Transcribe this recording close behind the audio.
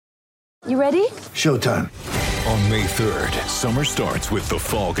You ready? Showtime. On May 3rd, summer starts with The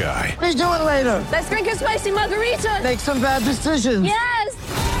Fall Guy. Let's do it later. Let's drink a spicy margarita. Make some bad decisions. Yes!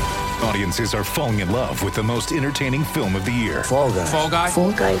 Audiences are falling in love with the most entertaining film of the year. Fall Guy. Fall Guy?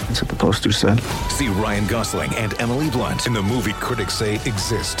 Fall guy. That's what the poster said. See Ryan Gosling and Emily Blunt in the movie critics say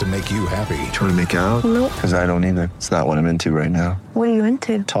exists to make you happy. Trying to make it out? Nope. Because I don't either. It's not what I'm into right now. What are you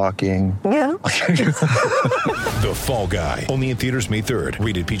into? Talking. Yeah. The Fall Guy. Only in theaters May 3rd.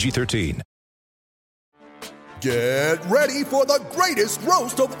 Rated PG-13. Get ready for the greatest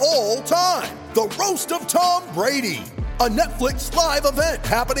roast of all time. The Roast of Tom Brady. A Netflix live event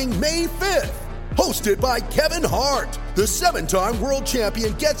happening May 5th. Hosted by Kevin Hart. The 7-time world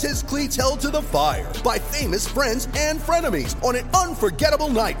champion gets his cleats held to the fire by famous friends and frenemies on an unforgettable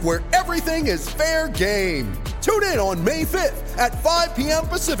night where everything is fair game. Tune in on May 5th at 5 p.m.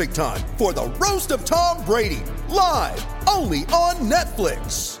 Pacific time for the Roast of Tom Brady. Live only on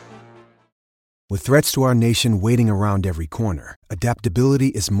Netflix. With threats to our nation waiting around every corner, adaptability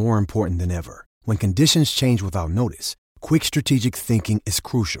is more important than ever. When conditions change without notice, quick strategic thinking is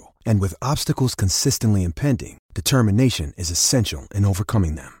crucial. And with obstacles consistently impending, determination is essential in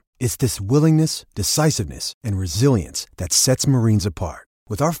overcoming them. It's this willingness, decisiveness, and resilience that sets Marines apart.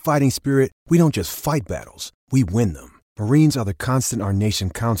 With our fighting spirit, we don't just fight battles, we win them. Marines are the constant our nation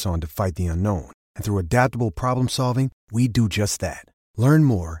counts on to fight the unknown. And through adaptable problem solving, we do just that. Learn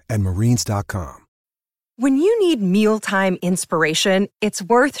more at marines.com. When you need mealtime inspiration, it's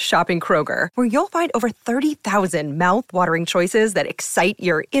worth shopping Kroger, where you'll find over 30,000 mouth-watering choices that excite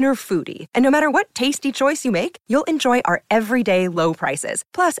your inner foodie. And no matter what tasty choice you make, you'll enjoy our everyday low prices,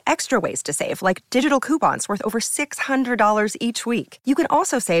 plus extra ways to save, like digital coupons worth over $600 each week. You can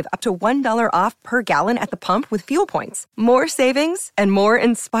also save up to $1 off per gallon at the pump with fuel points. More savings and more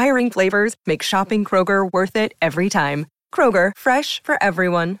inspiring flavors make shopping Kroger worth it every time. Kroger, fresh for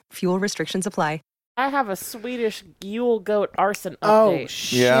everyone. Fuel restrictions apply. I have a Swedish Yule goat arson Oh, update.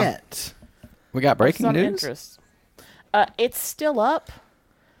 shit. Yeah. We got breaking Some news? interest. It's still up,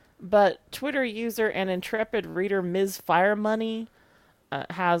 but Twitter user and intrepid reader Ms. Firemoney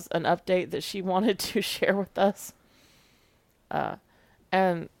has an update that she wanted to share with us.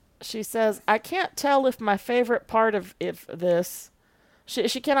 And she says, I can't tell if my favorite part of this...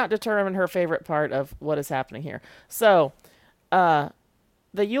 She cannot determine her favorite part of what is happening here. So,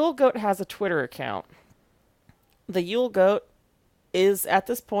 the Yule Goat has a Twitter account. The Yule Goat is, at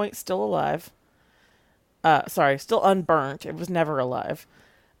this point, still alive. Still unburnt. It was never alive.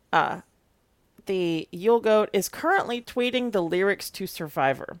 The Yule Goat is currently tweeting the lyrics to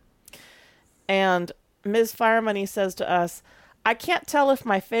Survivor. And Ms. Firemoney says to us, I can't tell if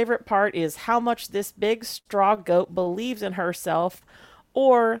my favorite part is how much this big straw goat believes in herself,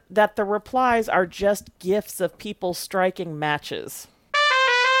 or that the replies are just gifs of people striking matches.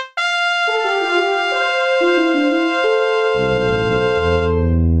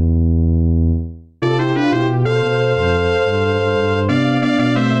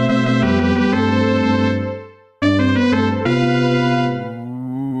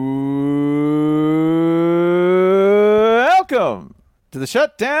 Welcome to the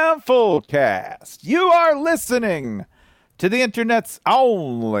Shutdown Fullcast. You are listening to the internet's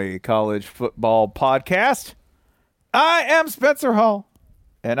only college football podcast. I am Spencer Hall,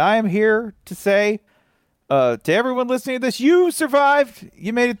 and I am here to say to everyone listening to this, you survived.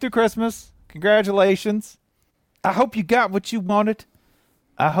 You made it through Christmas. Congratulations. I hope you got what you wanted.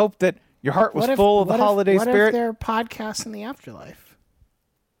 I hope that your heart was full of the holiday spirit. What if there are podcasts in the afterlife?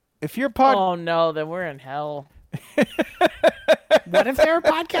 If you're Oh no, then we're in hell. What if there are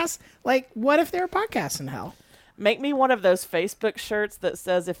podcasts? What if there are podcasts in hell? Make me one of those Facebook shirts that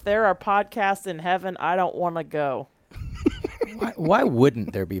says, if there are podcasts in heaven, I don't want to go. Why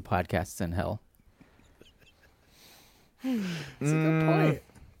wouldn't there be podcasts in hell? That's a good point.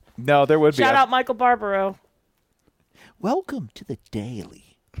 No, there would be. Shout out Michael Barbaro. Welcome to the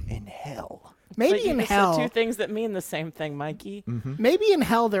Daily in Hell. Maybe in hell. Two things that mean the same thing, Mikey. Mm-hmm. Maybe in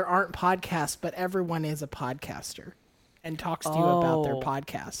hell there aren't podcasts, but everyone is a podcaster and talks to you about their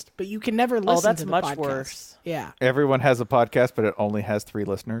podcast. But you can never listen that's to the much podcast. worse. Yeah, Everyone has a podcast, but it only has 3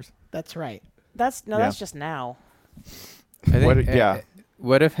 listeners. that's right. That's just now. I think, yeah.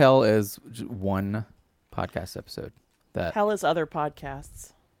 What if hell is one podcast episode? That Hell is other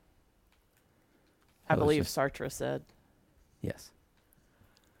podcasts. I Hell is believe just- Sartre said. Yes.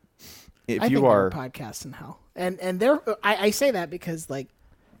 If I you think there are, podcasts in hell, and there, I say that because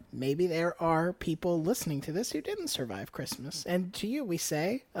maybe there are people listening to this who didn't survive Christmas, and to you we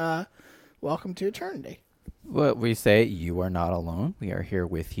say, welcome to eternity. Well, we say you are not alone. We are here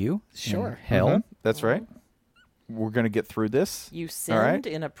with you. Sure. In hell. That's right. we're going to get through this. You All sinned right?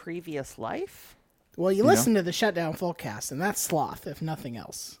 in a previous life? Well, you listen to the Shutdown Fullcast, and that's sloth, if nothing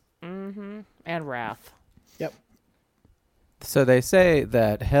else. Mm-hmm. And wrath. Yep. So they say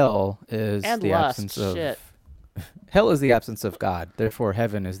that hell is And the lust. absence of Shit. hell is the absence of God. Therefore,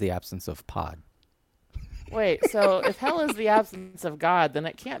 heaven is the absence of pod. Wait, so if hell is the absence of God, then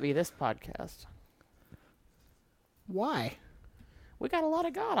it can't be this podcast. Why? We got a lot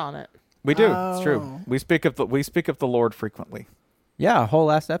of God on it. We do. It's true. We speak of the Lord frequently. Yeah, a whole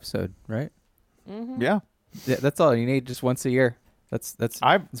last episode, right? Mm-hmm. Yeah. Yeah, that's all you need, just once a year. It's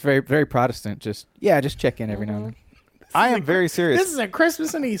very very Protestant. Just check in every now and then. I am very serious. This is a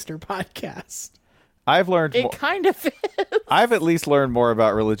Christmas and Easter podcast. I've learned. It kind of is. I've at least learned more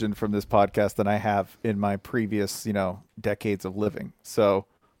about religion from this podcast than I have in my previous, decades of living. So,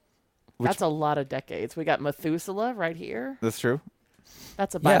 That's a lot of decades. We got Methuselah right here. That's true.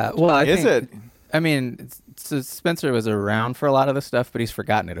 That's a Bible. Yeah, well, I Is think, it? I mean, so Spencer was around for a lot of this stuff, but he's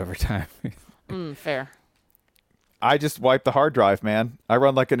forgotten it over time. Fair. I just wiped the hard drive, man. I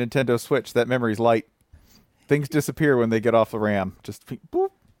run like a Nintendo Switch. That memory's light. Things disappear when they get off the RAM. Just boop,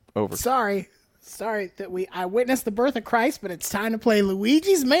 over. Sorry that I witnessed the birth of Christ, but it's time to play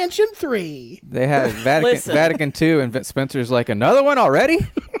Luigi's Mansion 3. They had Listen. Vatican II, and Spencer's like, another one already?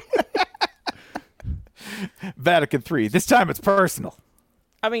 Vatican III. This time it's personal.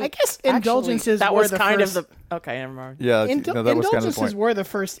 I mean, I guess actually, indulgences that were was the kind first- of the. Okay, never mind. Yeah, that was kind of the Indulgences point. were the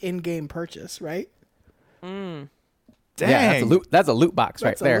first in-game purchase, right? Dang. Yeah, that's a loot box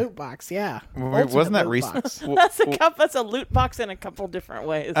That's right there. a loot box, yeah. Wait, wasn't that Ultimate loot recent? box. That's a loot box in a couple different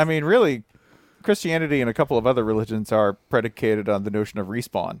ways. I mean, really, Christianity and a couple of other religions are predicated on the notion of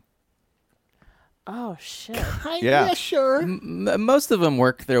respawn. Oh shit. Yeah. Sure. Most of them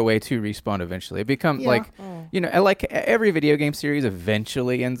work their way to respawn eventually. It becomes like every video game series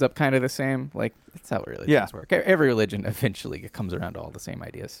eventually ends up kind of the same. Like, that's how religions work. Every religion eventually comes around to all the same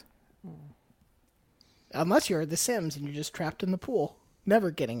ideas. Unless you're The Sims and you're just trapped in the pool,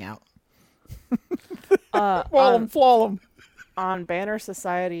 never getting out. Flawlum. On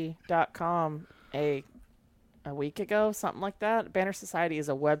bannersociety.com a week ago, something like that. Banner Society is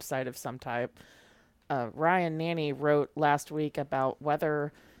a website of some type. Ryan Nanny wrote last week about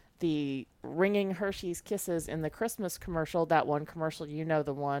whether the ringing Hershey's Kisses in the Christmas commercial, that one commercial, you know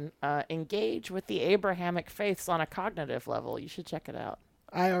the one, engage with the Abrahamic faiths on a cognitive level. You should check it out.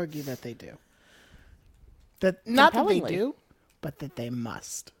 I argue that they do. Not that they Compellingly. do, but that they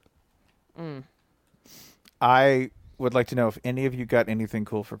must. I would like to know if any of you got anything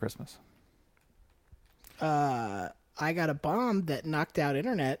cool for Christmas. I got a bomb that knocked out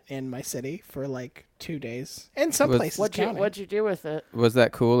internet in my city for like 2 days. And some places What'd you do with it? Was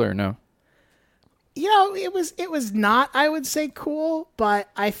that cool or no? You know, it was not, I would say, cool, but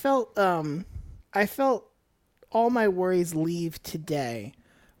I felt all my worries leave today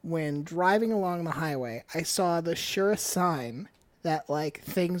when driving along the highway. I saw the surest sign that like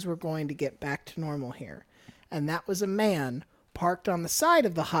things were going to get back to normal here, and that was a man parked on the side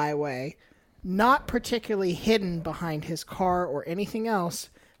of the highway, not particularly hidden behind his car or anything else,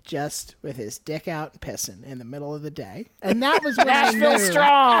 just with his dick out and pissing in the middle of the day. And that was when Nashville I knew.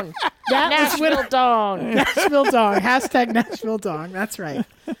 strong. That was when Nashville dong. Nashville Dong. Hashtag Nashville Dong. That's right.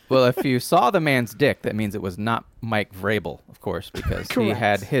 Well, if you saw the man's dick, that means it was not Mike Vrabel, of course, because he Correct.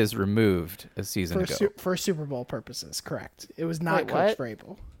 had his removed a season ago. For Super Bowl purposes, correct. It was not Wait, Coach what?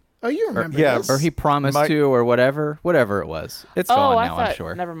 Vrabel. Oh, you remember yeah, this. Or he promised Mike- to, or whatever it was. It's gone I now, thought. I'm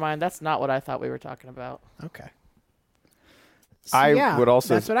sure. Never mind. That's not what I thought we were talking about. Okay. So, I yeah, would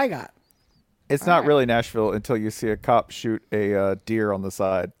also- That's what I got. It's not really Nashville until you see a cop shoot a deer on the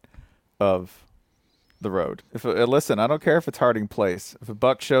side of the road. Listen, I don't care if it's Harding Place. If a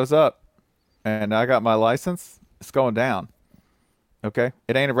buck shows up and I got my license, it's going down. Okay?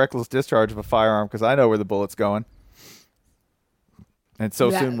 It ain't a reckless discharge of a firearm because I know where the bullet's going. And so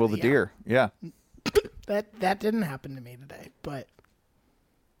soon will the deer. Yeah. That didn't happen to me today, but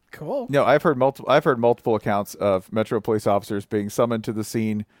cool. No, I've heard multiple accounts of Metro police officers being summoned to the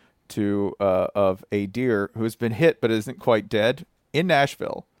scene of a deer who's been hit but isn't quite dead in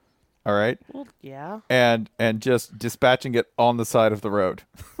Nashville. All right? Well, yeah. And just dispatching it on the side of the road.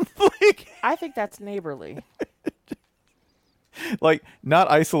 I think that's neighborly. Like not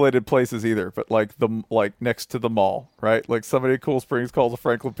isolated places either, but like next to the mall, right? Like somebody at Cool Springs calls the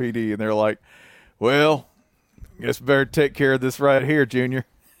Franklin PD and they're like, "Well, guess we better take care of this right here, Junior."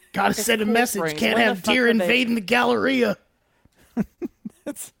 Gotta send a Cool message. Springs. Can't Where the have fuck deer are they? invading the Galleria.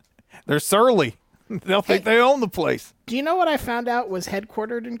 They're surly. They'll think they own the place. Do you know what I found out was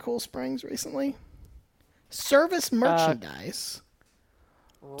headquartered in Cool Springs recently? Service merchandise.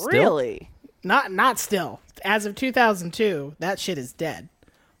 Really? Not still. as of 2002, that shit is dead.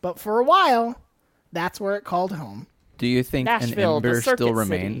 But for a while, that's where it called home. Do you think Nashville, an ember the Circuit still City.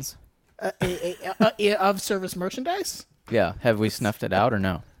 remains? Of service merchandise? Yeah. Have we snuffed it out or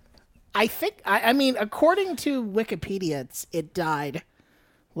no? I think, I mean, according to Wikipedia, it died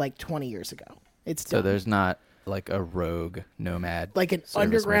like 20 years ago. It's So done. there's not like a rogue nomad, Like an service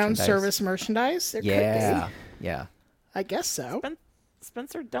underground merchandise? service merchandise? There could be. Yeah. I guess so.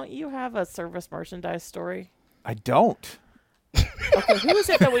 Spencer, don't you have a service merchandise story? I don't. Okay, who is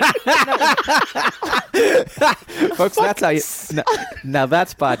it that we... Folks, that's how you. Now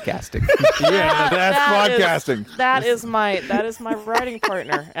that's podcasting. Yeah, that's podcasting. That is my writing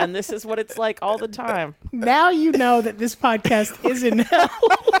partner, and this is what it's like all the time. Now you know that this podcast is in hell.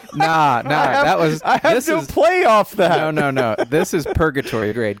 Nah, that was. I have this to is, play off that. No. This is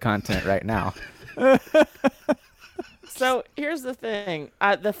purgatory grade content right now. So here's the thing.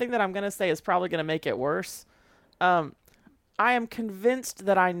 The thing that I'm going to say is probably going to make it worse. I am convinced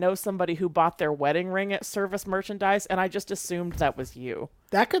that I know somebody who bought their wedding ring at Service Merchandise, and I just assumed that was you.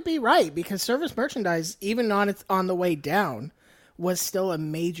 That could be right, because service merchandise, even on the way down, was still a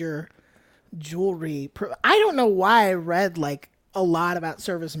major jewelry. I don't know why I read like a lot about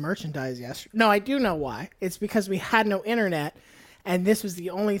service merchandise yesterday. No, I do know why. It's because we had no internet, and this was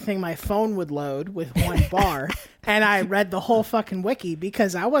the only thing my phone would load with one bar, and I read the whole fucking wiki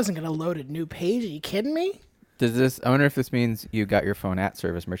because I wasn't going to load a new page. Are you kidding me? I wonder if this means you got your phone at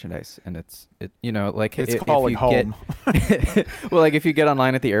service merchandise, and it's calling home. Well, like if you get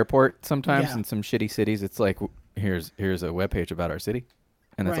online at the airport sometimes Yeah. in some shitty cities, it's like here's a webpage about our city,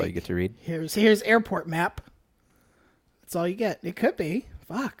 and that's all Right. you get to read. Here's airport map. That's all you get. It could be.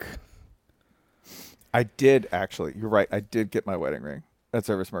 Fuck. I did actually. You're right. I did get my wedding ring at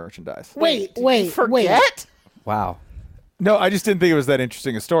Service Merchandise. Wait. Forget? Wow. No, I just didn't think it was that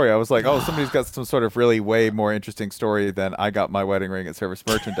interesting a story. I was like, oh, somebody's got some sort of really way more interesting story than I got my wedding ring at Service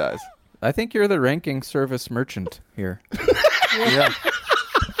Merchandise. I think you're the ranking service merchant here. Yeah.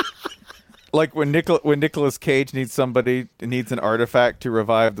 Like when Nicolas Cage needs an artifact to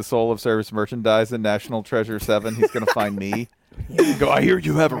revive the soul of Service Merchandise in National Treasure 7, he's going to find me. Go, I hear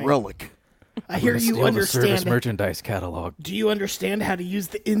you have a relic. I hear you understand. Service merchandise catalog. Do you understand how to use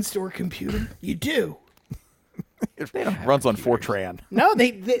the in-store computer? You do. It runs on Fortran. No,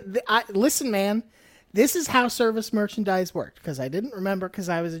 listen, man. This is how service merchandise worked, because I didn't remember because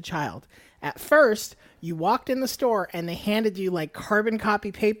I was a child. At first, you walked in the store and they handed you like carbon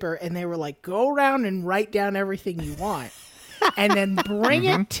copy paper, and they were like, "Go around and write down everything you want." And then bring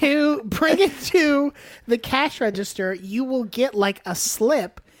it to the cash register. You will get like a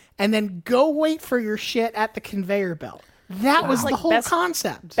slip, and then go wait for your shit at the conveyor belt. That was the whole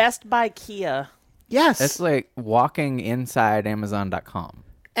concept. Best Buy Kia. Yes. It's like walking inside Amazon.com.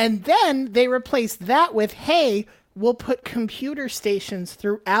 And then they replaced that with, hey, we'll put computer stations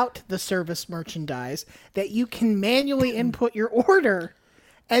throughout the service merchandise that you can manually input your order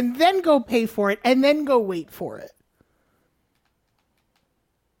and then go pay for it and then go wait for it.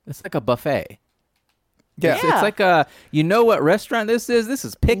 It's like a buffet. Yeah. It's like a, you know what restaurant this is? This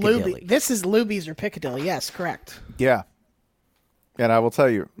is Piccadilly. This is Luby's or Piccadilly. Yes, correct. Yeah. And I will tell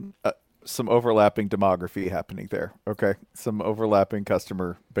you, some overlapping demography happening there. Okay. Some overlapping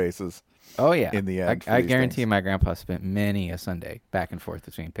customer bases. Oh, yeah. In the end. I guarantee my grandpa spent many a Sunday back and forth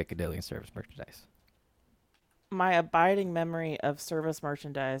between Piccadilly and service merchandise. My abiding memory of service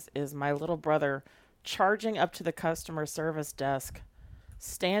merchandise is my little brother charging up to the customer service desk,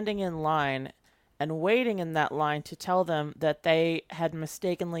 standing in line, and waiting in that line to tell them that they had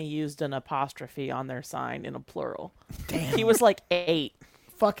mistakenly used an apostrophe on their sign in a plural. Damn. He was like 8.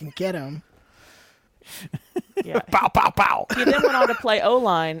 Fucking get him. Yeah. Pow, pow, pow. He then went on to play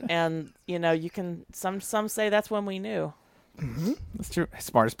O-line, and, you know, you can, some say that's when we knew. Mm-hmm. That's true.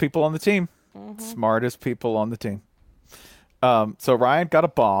 Smartest people on the team. Smartest people on the team. So Ryan got a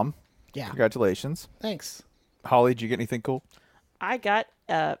bomb. Yeah. Congratulations. Thanks. Holly, did you get anything cool? I got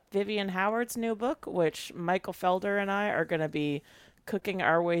Vivian Howard's new book, which Michael Felder and I are going to be cooking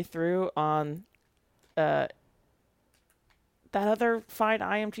our way through on that other fine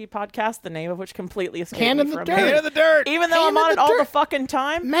IMG podcast, the name of which completely escaped Hand me in the for a Dirt. minute. Hand in the dirt. Even though Hand I'm on in it the all the Dirt. fucking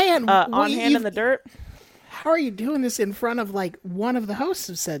time. Man, on Hand in the Dirt. How are you doing this in front of like one of the hosts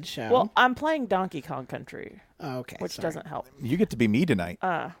of said show? Well, I'm playing Donkey Kong Country, oh, okay. which sorry. doesn't help. You get to be me tonight.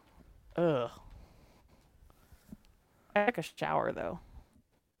 Ugh. I took a shower, though.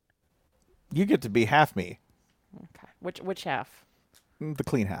 You get to be half me. Okay. Which half? The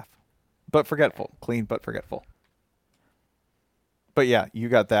clean half. But forgetful. Clean but forgetful. But yeah, you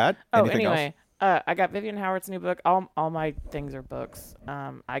got that. Oh, Anything anyway, else? I got Vivian Howard's new book. All my things are books.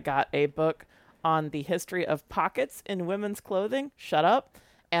 I got a book on the history of pockets in women's clothing. Shut up.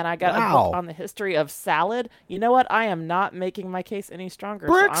 And I got a book on the history of salad. You know what? I am not making my case any stronger.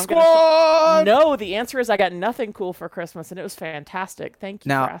 Brick Squad! No, the answer is I got nothing cool for Christmas, and it was fantastic. Thank you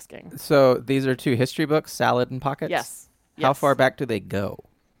for asking. So these are 2 history books, Salad and Pockets? Yes. How far back do they go?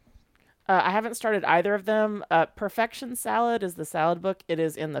 I haven't started either of them. Perfection Salad is the salad book. It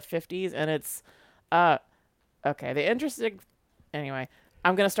is in the 50s, and it's... okay, Anyway,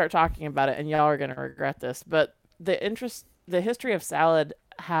 I'm going to start talking about it, and y'all are going to regret this, but the history of salad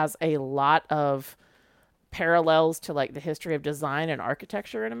has a lot of parallels to like the history of design and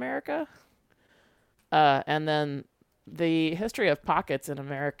architecture in America. And then the history of pockets in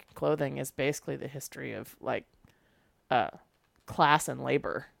American clothing is basically the history of like class and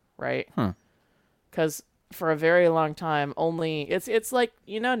labor, right? Because for a very long time, it's like,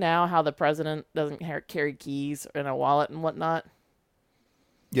 you know, now how the president doesn't carry keys in a wallet and whatnot.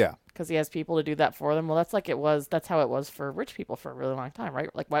 Yeah. Because he has people to do that for them. Well, that's how it was for rich people for a really long time,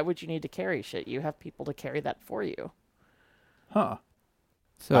 right? Like, why would you need to carry shit? You have people to carry that for you. Huh.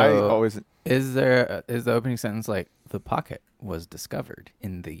 So is the opening sentence like the pocket was discovered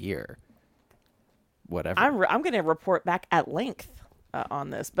in the year whatever? I'm going to report back at length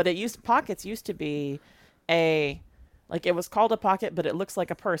on this, but pockets used to be it was called a pocket, but it looks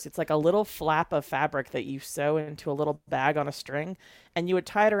like a purse. It's like a little flap of fabric that you sew into a little bag on a string, and you would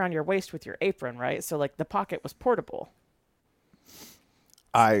tie it around your waist with your apron, right? So like the pocket was portable.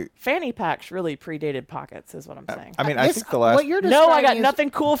 Fanny packs really predated pockets, is what I'm saying. I mean, I think the last... I got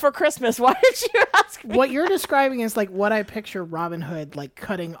nothing cool for Christmas. Why did you ask me? What you're describing is like what I picture Robin Hood like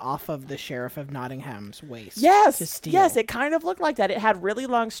cutting off of the Sheriff of Nottingham's waist. Yes, to steal. yes, it kind of looked like that. It had really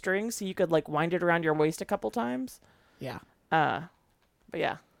long strings, so you could like wind it around your waist a couple times. Yeah. But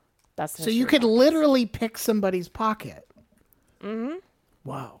yeah, that's so you could literally pick somebody's pocket. Mm-hmm.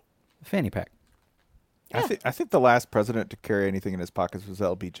 Wow. Fanny pack. Yeah. I think the last president to carry anything in his pockets was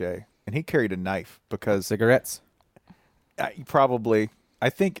LBJ, and he carried a knife because cigarettes. Probably. I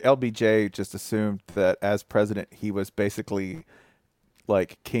think LBJ just assumed that as president he was basically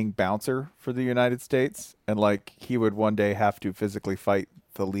like king bouncer for the United States, and like he would one day have to physically fight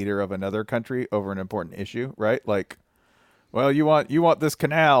the leader of another country over an important issue, right? Like, well, you want this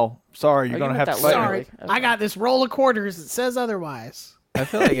canal? Sorry, you're gonna have to fight. Sorry, okay. I got this roll of quarters that says otherwise. I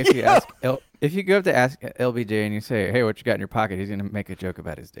feel like if you go up to ask LBJ and you say, "Hey, what you got in your pocket?" He's gonna make a joke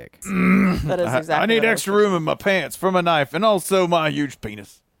about his dick. That is exactly. I need extra room in my pants for my knife and also my huge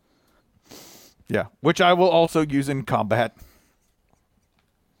penis. Yeah, which I will also use in combat,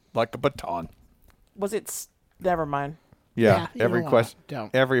 like a baton. Was it? Never mind. Yeah, every question,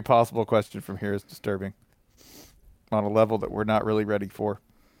 every possible question from here is disturbing on a level that we're not really ready for.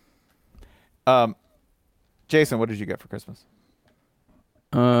 Jason, what did you get for Christmas?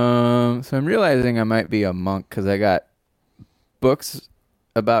 So I'm realizing I might be a monk because I got books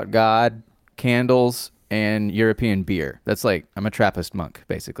about God, candles, and European beer. That's like I'm a Trappist monk,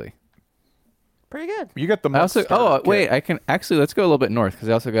 basically. Pretty good. You got the monk. Wait, I can actually let's go a little bit north because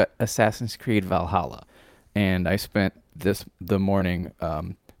I also got Assassin's Creed Valhalla, and I spent the morning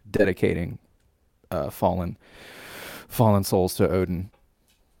dedicating fallen souls to Odin.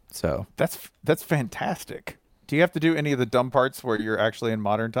 So that's fantastic. Do you have to do any of the dumb parts where you're actually in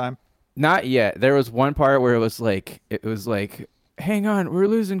modern time? Not yet. There was one part where it was like, hang on, we're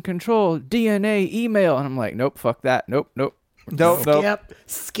losing control. DNA, email. And I'm like, nope, fuck that. Nope.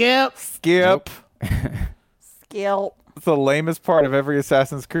 Skip. Skip. The lamest part of every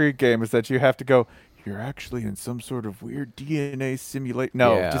Assassin's Creed game is that you have to go, you're actually in some sort of weird DNA simulation.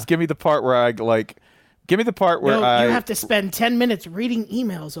 No, just give me the part where you have to spend 10 minutes reading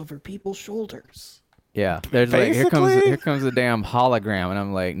emails over people's shoulders. Yeah, there's like here comes the damn hologram, and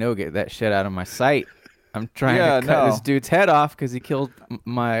I'm like, no, get that shit out of my sight. I'm trying to cut this dude's head off because he killed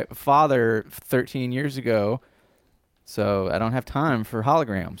my father 13 years ago, so I don't have time for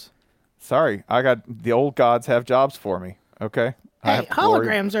holograms. Sorry, I got the old gods have jobs for me. Okay, hey,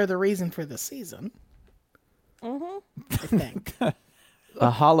 holograms are the reason for the season. Mm-hmm. I think a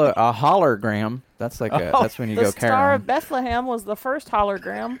hologram. That's like that's when you go. The Star of Bethlehem was the first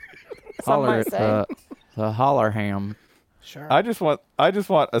hologram. Some might say. The Hollerham. Sure. I just want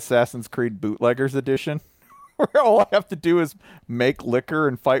Assassin's Creed Bootleggers Edition, where all I have to do is make liquor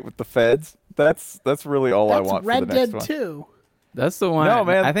and fight with the feds. That's really all I want Red for the next Dead one. 2. That's the one. No,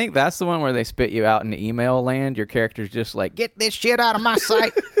 man. I think that's the one where they spit you out into email land. Your character's just like, get this shit out of my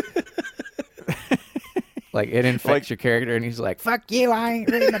sight. Like it infects your character, and he's like, "Fuck you! I ain't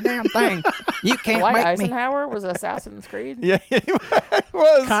reading a damn thing. You can't Dwight make Eisenhower was Assassin's Creed. Yeah, he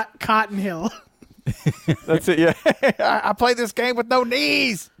was. Cotton Hill. That's it. Yeah, I play this game with no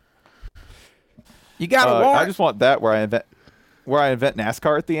knees. You got a warrant. I just want that where I invent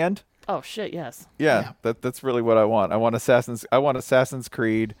NASCAR at the end. Oh shit! Yes. Yeah. That's really what I want. I want Assassin's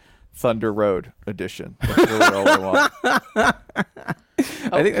Creed Thunder Road edition. That's really all I want.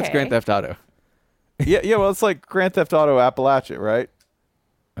 I think that's Grand Theft Auto. Yeah. Well, it's like Grand Theft Auto Appalachia, right?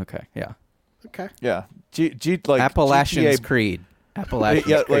 Okay. Yeah. Okay. Yeah. Like Appalachian's GTA... Creed.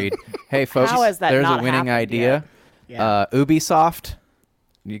 Appalachian's Creed. Hey, folks. How has that there's not a winning happened idea. Yeah. Ubisoft.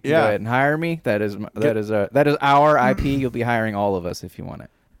 You can go ahead and hire me. That is our IP. You'll be hiring all of us if you want it.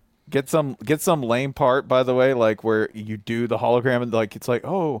 Get some lame part, by the way, like where you do the hologram and like it's like,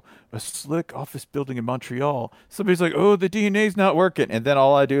 oh, a slick office building in Montreal. Somebody's like, oh, the DNA's not working, and then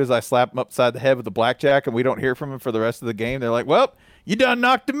all I do is I slap him upside the head with a blackjack, and we don't hear from him for the rest of the game. They're like, well, you done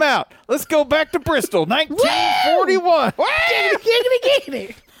knocked him out. Let's go back to Bristol, 1941.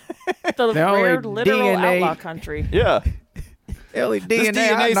 Giggity. The rare only literal DNA outlaw country. Yeah. This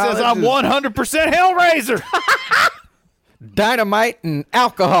DNA says I'm 100% Hellraiser. Dynamite and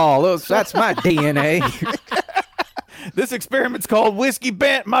alcohol. That's my DNA. This experiment's called Whiskey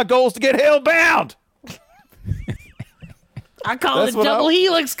Bent. My goal is to get hellbound. I call it double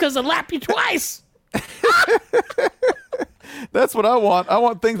helix because I lap you twice. That's what I want. I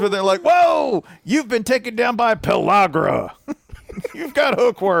want things where they're like, whoa, you've been taken down by pellagra. You've got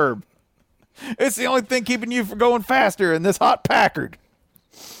hookworm. It's the only thing keeping you from going faster in this hot Packard.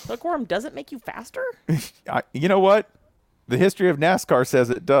 Hookworm doesn't make you faster? You know what? The history of NASCAR says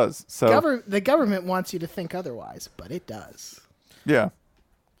it does. So the government wants you to think otherwise, but it does. Yeah.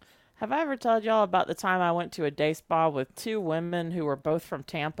 Have I ever told y'all about the time I went to a day spa with two women who were both from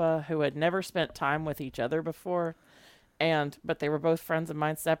Tampa who had never spent time with each other before, but they were both friends of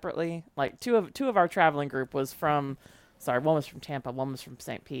mine separately? Like two of our traveling group was from, one was from Tampa, one was from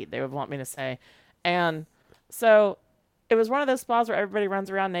St. Pete. They would want me to say, and so it was one of those spas where everybody runs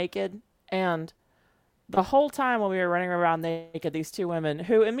around naked, and the whole time when we were running around naked, these two women,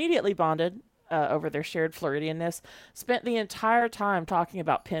 who immediately bonded over their shared Floridianness, spent the entire time talking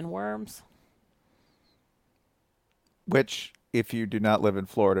about pinworms. Which, if you do not live in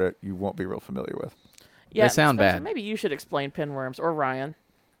Florida, you won't be real familiar with. Yeah, they sound Spencer, bad. Maybe you should explain pinworms, or Ryan.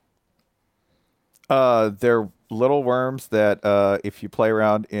 They're little worms that if you play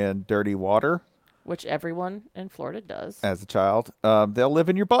around in dirty water, which everyone in Florida does as a child, they'll live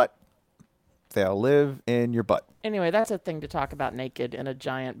in your butt. They'll live in your butt. Anyway, that's a thing to talk about naked in a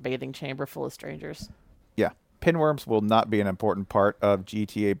giant bathing chamber full of strangers. Yeah. Pinworms will not be an important part of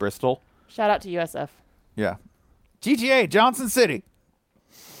GTA Bristol. Shout out to USF. Yeah. GTA Johnson City.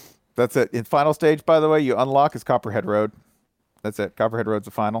 That's it. In final stage, by the way, you unlock is Copperhead Road. That's it. Copperhead Road's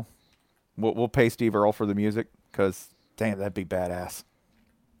the final. We'll pay Steve Earle for the music because, damn, that'd be badass.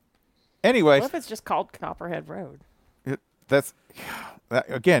 Anyway. What if it's just called Copperhead Road?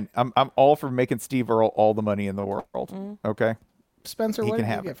 Again, I'm all for making Steve Earle all the money in the world. Okay, Spencer, what did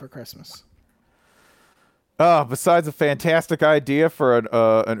you get for Christmas? Besides a fantastic idea for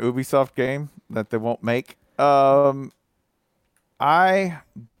an Ubisoft game that they won't make, I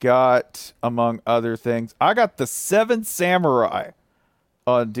got, among other things, I got the Seven Samurai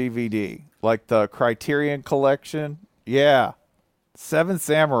on DVD, like the Criterion Collection. Yeah, Seven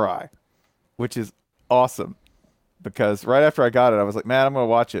Samurai, which is awesome. Because right after I got it, I was like, man, I'm going to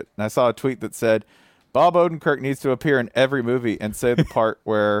watch it. And I saw a tweet that said, Bob Odenkirk needs to appear in every movie and say the part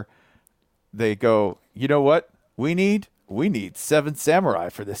where they go, you know what? We need Seven Samurai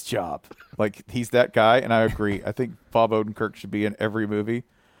for this job. Like, he's that guy, and I agree. I think Bob Odenkirk should be in every movie.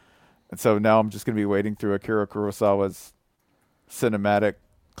 And so now I'm just going to be waiting through Akira Kurosawa's cinematic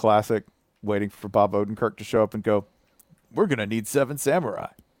classic, waiting for Bob Odenkirk to show up and go, we're going to need Seven Samurai.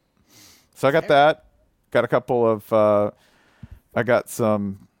 So I got that. Got a couple of, I got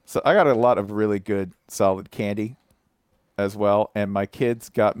a lot of really good solid candy as well. And my kids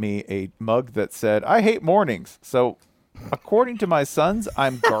got me a mug that said, I hate mornings. So according to my sons,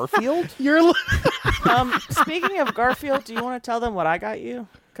 I'm Garfield. Speaking of Garfield, do you want to tell them what I got you?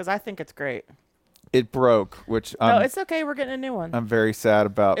 Because I think it's great. It broke, which no, it's okay. We're getting a new one. I'm very sad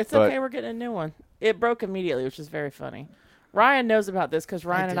about. It's okay. We're getting a new one. It broke immediately, which is very funny. Ryan knows about this because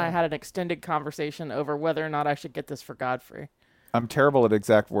Ryan and I had an extended conversation over whether or not I should get this for Godfrey. I'm terrible at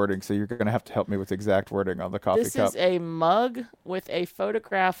exact wording, so you're going to have to help me with exact wording on the coffee cup. This is a mug with a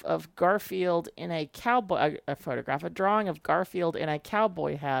photograph of Garfield in a drawing of Garfield in a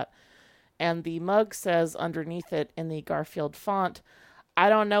cowboy hat. And the mug says underneath it in the Garfield font, I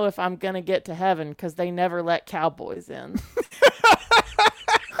don't know if I'm going to get to heaven because they never let cowboys in.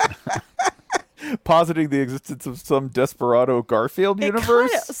 positing the existence of some Desperado Garfield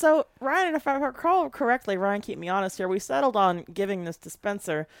universe? So, Ryan, if I recall correctly, Ryan, keep me honest here, we settled on giving this to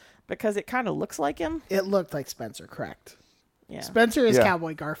Spencer because it kind of looks like him. It looked like Spencer, correct. Yeah. Spencer is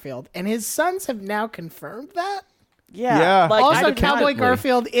Cowboy Garfield, and his sons have now confirmed that. Yeah. Like, also, Cowboy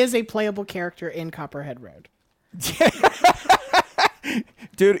Garfield is a playable character in Copperhead Road.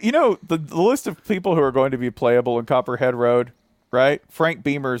 Dude, you know, the list of people who are going to be playable in Copperhead Road, right? Frank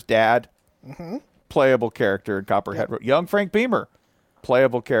Beamer's dad, playable character in Copperhead Road. Young Frank Beamer,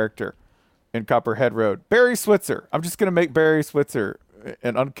 playable character in Copperhead Road. Barry Switzer. I'm just going to make Barry Switzer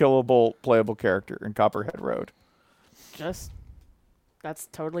an unkillable playable character in Copperhead Road. That's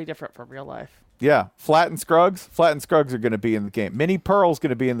totally different from real life. Yeah, Flat and Scruggs. Flat and Scruggs are going to be in the game. Minnie Pearl's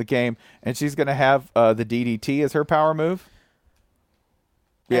going to be in the game, and she's going to have the DDT as her power move.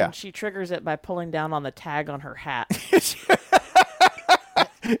 And she triggers it by pulling down on the tag on her hat.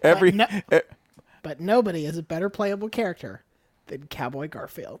 But nobody is a better playable character than Cowboy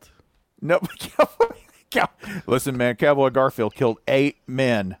Garfield. No, listen, man, Cowboy Garfield killed 8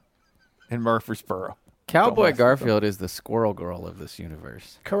 men in Murfreesboro. Cowboy Garfield is the Squirrel Girl of this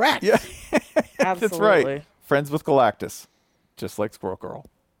universe. Correct. Yeah, Absolutely. That's right. Friends with Galactus, just like Squirrel Girl.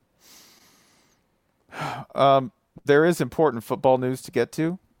 There is important football news to get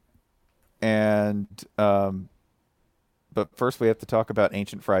to, and but first we have to talk about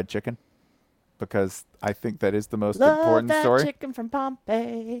ancient fried chicken, because I think that is the most important story. Chicken from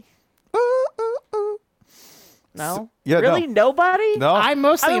Pompeii. No? Yeah, really? no. Nobody? No. I'm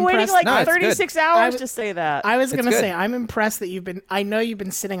mostly I've been waiting impressed. like 36 hours to say that. I was going to say, I'm impressed that I know you've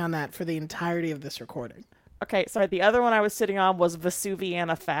been sitting on that for the entirety of this recording. Okay, sorry. The other one I was sitting on was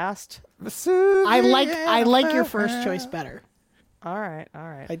Vesuviana Fast. I like your first choice better. All right.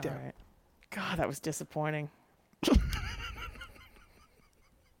 I do. All right. God, that was disappointing.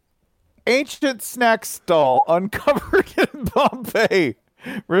 Ancient snack stall uncovered in Pompeii,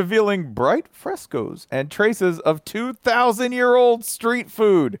 revealing bright frescoes and traces of 2,000-year-old street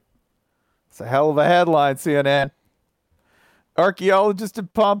food. It's a hell of a headline, CNN. Archaeologists in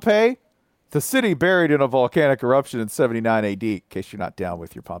Pompeii, the city buried in a volcanic eruption in 79 AD, in case you're not down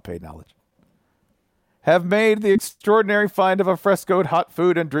with your Pompeii knowledge, have made the extraordinary find of a frescoed hot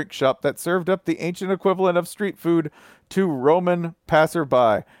food and drink shop that served up the ancient equivalent of street food to Roman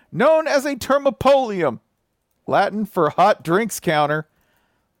passerby, known as a termopolium, Latin for hot drinks counter.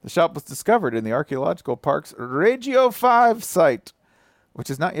 The shop was discovered in the Archaeological Park's Regio 5 site, which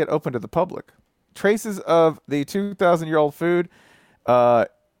is not yet open to the public. Traces of the 2,000-year-old food found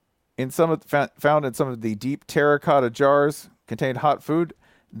in some of the deep terracotta jars contained hot food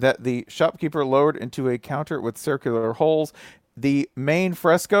that the shopkeeper lowered into a counter with circular holes. The main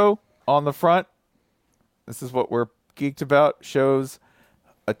fresco on the front, this is what we're geeked about, shows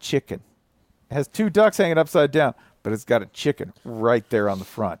a chicken. It has 2 ducks hanging upside down, but it's got a chicken right there on the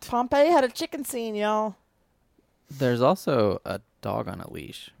front. Pompeii had a chicken scene, y'all. There's also a dog on a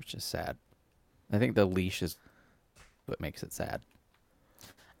leash, which is sad. I think the leash is what makes it sad.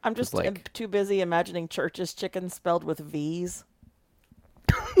 I'm just too busy imagining Church's chicken spelled with V's.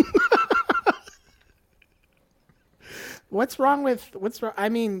 What's wrong with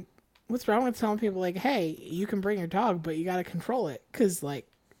telling people like, hey, you can bring your dog, but you got to control it because like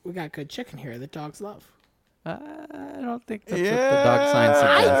we got good chicken here that dogs love. I don't think that's what the dog sign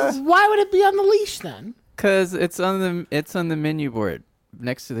suggests. Why would it be on the leash then? Because it's on the menu board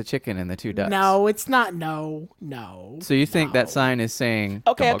next to the chicken and the 2 ducks. No, it's not. No. So you think that sign is saying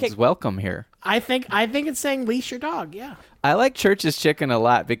dogs welcome here? I think it's saying leash your dog. Yeah. I like Church's chicken a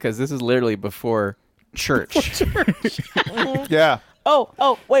lot because this is literally before church. Yeah.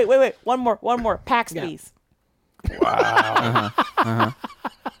 Oh, wait. One more. Paxby's. Yeah. Wow.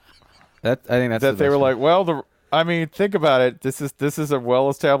 I think that's that they were like, well, think about it. This is a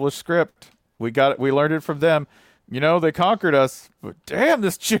well-established script. We learned it from them. You know, they conquered us, but damn,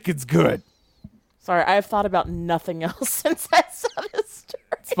 this chicken's good. Sorry, I have thought about nothing else since I saw this story.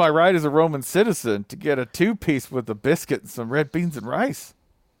 It's my right as a Roman citizen to get a 2-piece with a biscuit and some red beans and rice.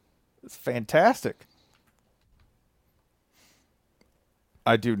 It's fantastic.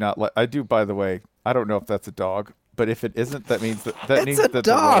 I do, by the way, I don't know if that's a dog, but if it isn't, that means that means that a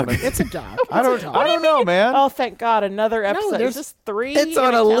dog. It's a dog. I don't know, man. Oh, thank God! Another episode. there's just 3. It's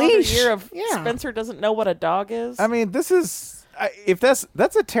on a leash. Year of Spencer doesn't know what a dog is. I mean, this is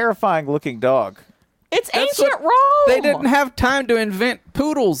that's a terrifying looking dog. It's ancient Rome. They didn't have time to invent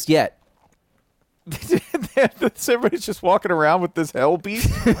poodles yet. Everybody's just walking around with this hell beast.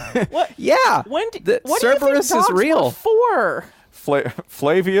 What? Yeah. What Cerberus do you think dogs is real. were for?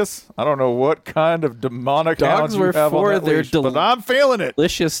 Flavius, I don't know what kind of demonic dogs hounds you were have for on that their leash, but I'm feeling it.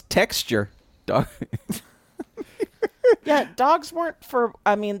 Delicious texture. Dog. Yeah, dogs weren't for.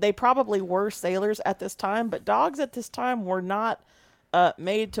 I mean, they probably were sailors at this time, but dogs at this time were not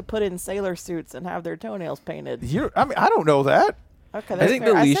made to put in sailor suits and have their toenails painted. I don't know that. Okay, I think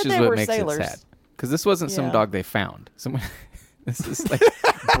the fair. leash I said is they what were makes sailors. it sad. Because this wasn't some Yeah. dog they found. Someone. This is like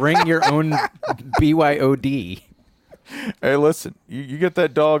bring your own BYOD. Hey, listen, you get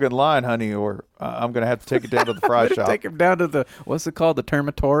that dog in line, honey, or I'm going to have to take it down to the fry shop. Take him down to the, what's it called, the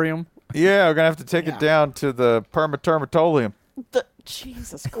termatorium? Yeah, we're going to have to take it down to the permatermatolium.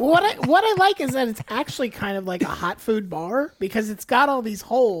 Jesus Christ. What I like is that it's actually kind of like a hot food bar because it's got all these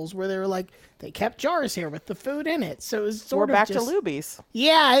holes where they're like they kept jars here with the food in it. So it's sort We're of back just, to Luby's.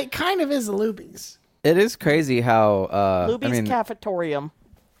 Yeah, it kind of is a Luby's. It is crazy how Luby's I mean, Cafetorium.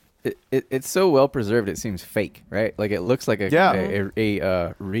 it's so well preserved. It seems fake, right? Like it looks like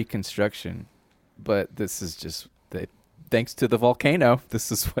a reconstruction, but this is just thanks to the volcano.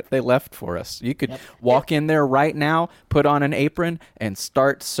 This is what they left for us. You could walk in there right now, put on an apron, and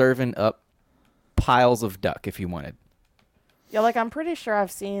start serving up piles of duck if you wanted. Yeah, like I'm pretty sure I've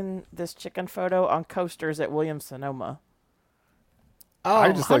seen this chicken photo on coasters at Williams-Sonoma. Oh,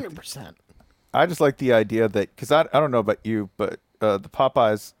 I just 100%. I just like the idea that, because I don't know about you, but the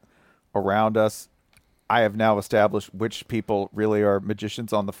Popeyes around us, I have now established which people really are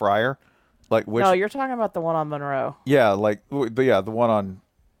magicians on the fryer. Like which? No, you're talking about the one on Monroe. Yeah, the one on.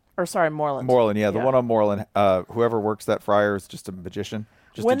 Or sorry, Moreland. Moreland, yeah, the one on Moreland. Whoever works that fryer is just a magician.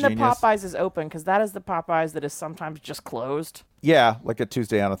 Just when a the genius. Popeyes is open, because that is the Popeyes that is sometimes just closed. Yeah, like a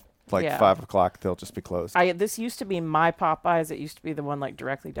Tuesday on 5 o'clock, they'll just be closed. This used to be my Popeyes. It used to be the one like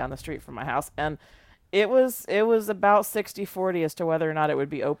directly down the street from my house, and it was about 60-40 as to whether or not it would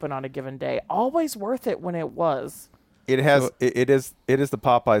be open on a given day. Always worth it when it was. It has it is the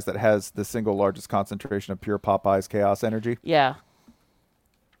Popeyes that has the single largest concentration of pure Popeyes chaos energy. Yeah.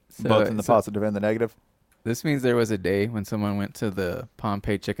 Both in the positive and the negative. This means there was a day when someone went to the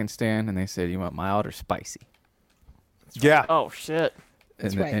Pompeii chicken stand and they said, "You want mild or spicy?" Yeah. Oh shit.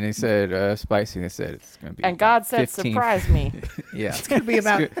 And he said spicy. They said it's going to be. And God said, 15. "Surprise me." Yeah. It's going to be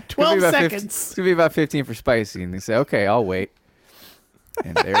about 12 seconds. It's going to be about 15 for spicy. And they say, "Okay, I'll wait."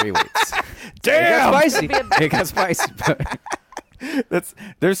 And there he waits. Damn. It got spicy.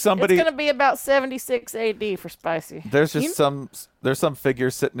 There's somebody. It's going to be about 76 AD for spicy. There's just there's some figure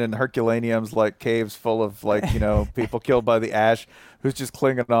sitting in Herculaneums, like caves full of people killed by the ash, who's just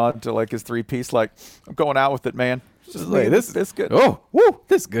clinging on to like his 3-piece, like, I'm going out with it, man. Just like, this good. Oh, woo!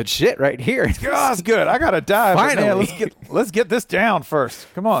 This is good shit right here. God, it's good. I gotta die. Finally, man, let's get this down first.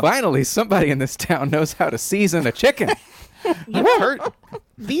 Come on. Finally, somebody in this town knows how to season a chicken.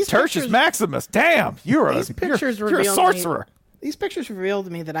 Tertius Maximus. Damn, you're a sorcerer. These pictures revealed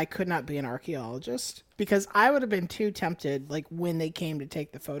to me that I could not be an archaeologist because I would have been too tempted, like when they came to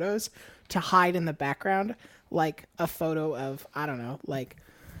take the photos, to hide in the background, like a photo of, I don't know, like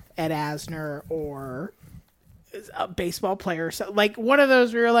Ed Asner or a baseball player or something. Like one of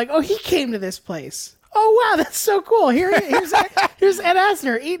those where you're like, oh, he came to this place. Oh, wow, that's so cool. Here's Ed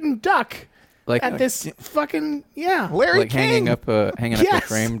Asner eating duck. At this fucking Larry like King. hanging up a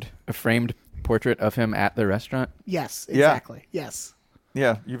framed portrait of him at the restaurant. Yes, exactly. Yeah. Yes.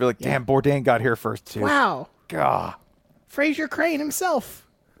 Yeah, you'd be like, damn, Bourdain got here first too. Wow. God. Fraser Crane himself.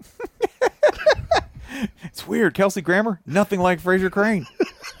 It's weird. Kelsey Grammer, nothing like Fraser Crane.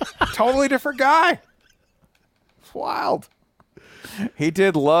 Totally different guy. It's wild. He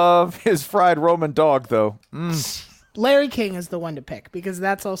did love his fried Roman dog, though. Larry King is the one to pick because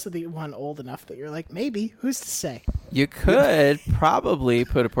that's also the one old enough that you're like, maybe. Who's to say? You could probably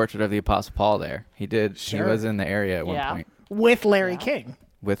put a portrait of the Apostle Paul there. He did. Sure. He was in the area at one point. With Larry King.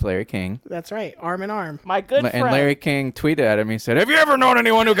 With Larry King. That's right. Arm in arm. My good friend. And Larry King tweeted at him. He said, "Have you ever known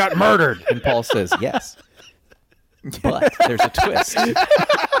anyone who got murdered?" And Paul says, "Yes." But there's a twist.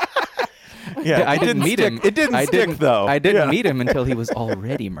 Yeah, I didn't meet him. It didn't stick, though. I didn't meet him until he was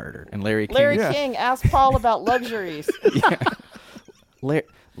already murdered. And Larry King asked Paul about luxuries.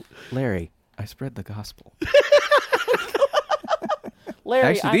 Larry, I spread the gospel.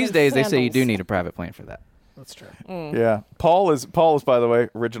 Larry, actually, these days they say you do need a private plane for that. That's true. Yeah, Paul is by the way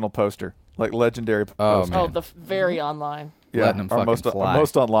original poster, like legendary poster. Oh, the very online. Yeah, letting him our most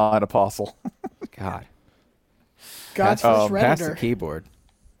online apostle. God. God's first Redditor. Pass the keyboard.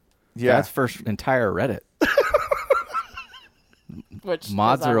 Yeah. God's first entire Reddit. Which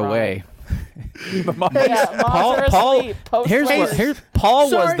mods are away. Mods are asleep.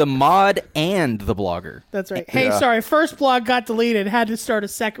 Paul was the mod and the blogger. That's right. Hey, sorry. First blog got deleted. Had to start a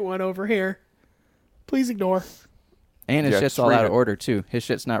second one over here. Please ignore. And his shit's all out of order, too. His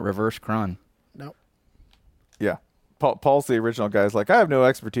shit's not reverse cron. Nope. Yeah. Paul's the original guy. Is like, I have no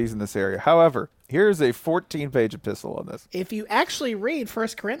expertise in this area. However, here's a 14-page epistle on this. If you actually read 1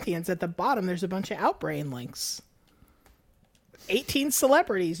 Corinthians, at the bottom, there's a bunch of Outbrain links. 18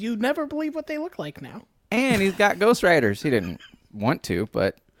 celebrities. You never believe what they look like now. And he's got ghostwriters. He didn't want to,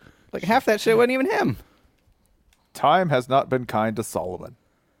 but like half that shit wasn't even him. Time has not been kind to Solomon.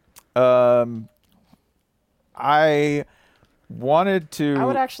 I wanted to. I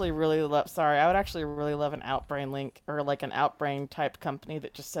would actually really love. Sorry, I would actually really love an Outbrain link or like an Outbrain type company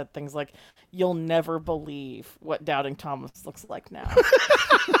that just said things like, "You'll never believe what Doubting Thomas looks like now."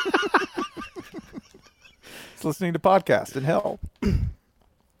 It's listening to podcast in hell.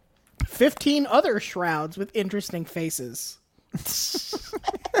 15 other shrouds with interesting faces.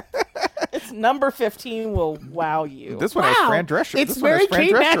 It's number 15 will wow you. This one has Fran Drescher. It's this one has Mary Fran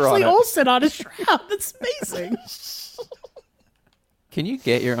Kate Drescher Ashley on it. Olsen on a shroud. That's amazing. Can you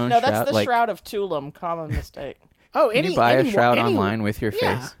get your own No, shroud? that's the like, Shroud of Tulam. Common mistake. Oh, can you buy a shroud online with your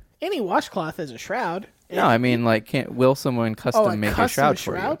yeah, face? any washcloth is a shroud. No, I mean, like, will someone custom make a shroud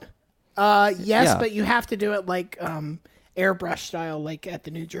for you? Yes, Yeah. but you have to do it like airbrush style, like at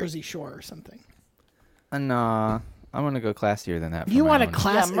the New Jersey Shore or something. Nah, I want to go classier than that. You want a class?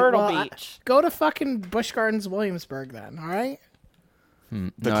 classic? Myrtle Beach. Go to fucking Busch Gardens, Williamsburg, then. All right. The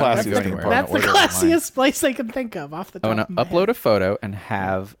No, classiest I have to thing go about That's the order online. classiest place I can think of off the I top want of to my upload head. a photo and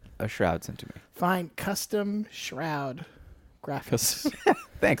have a shroud sent to me. Fine, custom shroud graphics.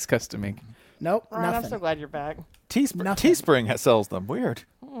 Thanks, custom ink. Nope, Ryan, I'm nothing. so glad you're back. Teespring sells them. Weird.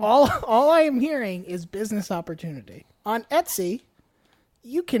 All I am hearing is business opportunity. On Etsy,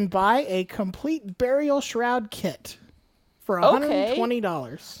 you can buy a complete burial shroud kit for Okay.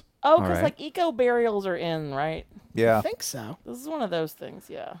 $120. Oh, because right. like eco burials are in, right? Yeah. I think so. This is one of those things,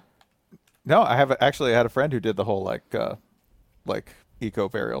 yeah. No, I have actually had a friend who did the whole like eco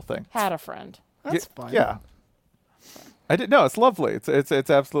burial thing. Had a friend. That's fun. Yeah. I did. No, it's lovely. It's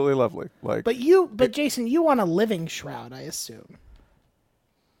absolutely lovely. Like, But Jason, you want a living shroud, I assume.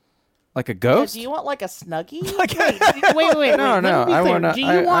 Like a Yeah, ghost? do you want like a Snuggie? Wait. No, let me no, be I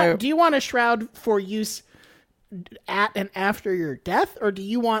clear. wanna- Do you want a shroud for use at and after your death, or do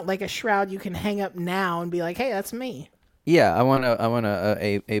you want like a shroud you can hang up now and be like, "Hey, that's me"? Yeah, I want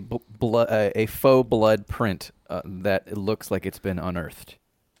a faux blood print that it looks like it's been unearthed.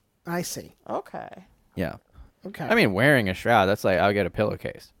 I see. Okay. Yeah. Okay. I mean, wearing a shroud, that's like I'll get a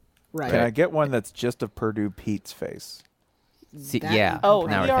pillowcase. right. can I get one that's just of Purdue Pete's face? See, That yeah. you Oh,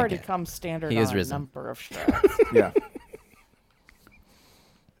 now he we're already thinking. comes standard He is on a risen. number of shrouds. Yeah.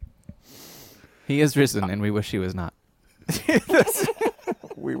 He is risen, and we wish he was not.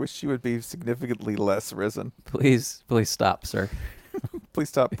 We wish she would be significantly less risen. Please stop, sir. Please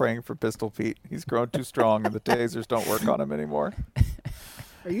stop praying for Pistol Pete. He's grown too strong, and the tasers don't work on him anymore.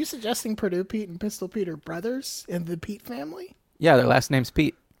 Are you suggesting Purdue Pete and Pistol Pete are brothers in the Pete family? Yeah, their last name's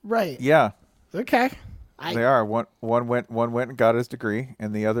Pete. Right. Yeah, Okay. they are. One went and got his degree,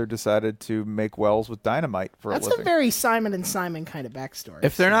 and the other decided to make wells with dynamite for That's a living. a very Simon and Simon kind of backstory.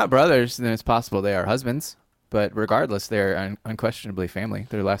 If they're not brothers, then it's possible they are husbands. But regardless, they're unquestionably family.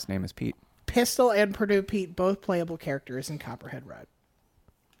 Their last name is Pete. Pistol and Purdue Pete, both playable characters in Copperhead Road.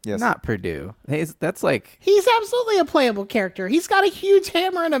 Yes. Not Purdue. That's like He's absolutely a playable character. He's got a huge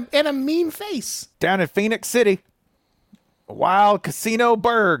hammer and a mean face. Down in Phoenix City, a wild casino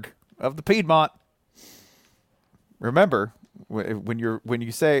burg of the Piedmont. Remember, when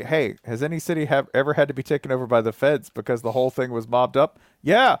you say, "Hey, has any city ever had to be taken over by the feds because the whole thing was mobbed up?"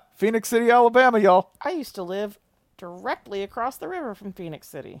 Yeah, Phoenix City, Alabama, y'all. I used to live directly across the river from Phoenix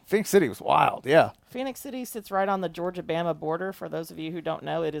City. Phoenix City was wild. Yeah. Phoenix City sits right on the Georgia-Bama border. For those of you who don't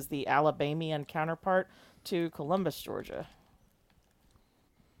know, it is the Alabamian counterpart to Columbus, Georgia.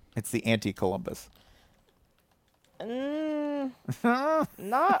 It's the anti-Columbus.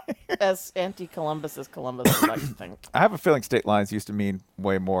 Not as anti-Columbus as Columbus would like to think. I have a feeling state lines used to mean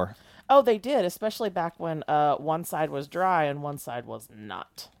way more. Oh, they did, especially back when one side was dry and one side was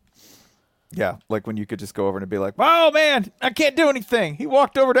not. Yeah, like when you could just go over and be like, "Oh man, I can't do anything. He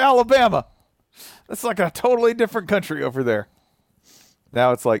walked over to Alabama. That's like a totally different country over there."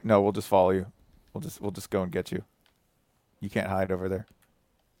 Now it's like, "No, we'll just follow you. We'll just go and get you. You can't hide over there."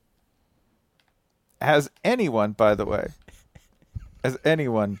 Has anyone, by the way,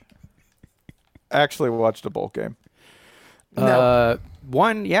 actually watched a bowl game?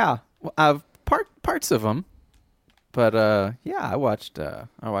 one, yeah. Parts of them. But yeah, I watched I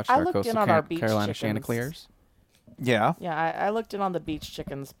our looked Coastal in on our beach Carolina chickens. Chanticleers. Yeah. Yeah, I looked in on the beach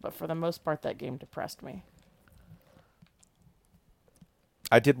chickens, but for the most part, that game depressed me.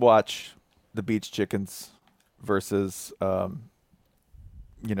 I did watch the Beach Chickens versus,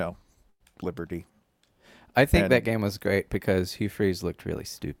 Liberty. I think that game was great because Hugh Freeze looked really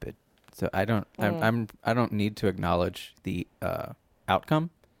stupid. So I don't need to acknowledge the outcome.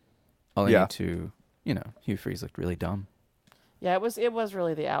 All I need to, Hugh Freeze looked really dumb. Yeah, it was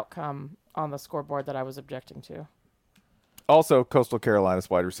really the outcome on the scoreboard that I was objecting to. Also, Coastal Carolina's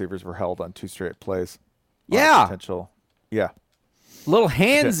wide receivers were held on 2 straight plays. Yeah. Potential. Yeah. Little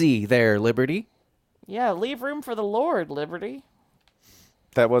handsy there, Liberty. Yeah, leave room for the Lord, Liberty.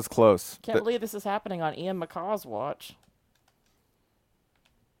 That was close. Can't believe this is happening on Ian McCaw's watch.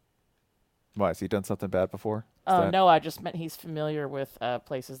 Why, has he done something bad before? No, I just meant he's familiar with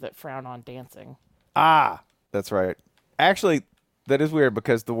places that frown on dancing. Ah, that's right. Actually, that is weird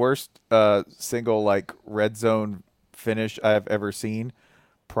because the worst single red zone finish I've ever seen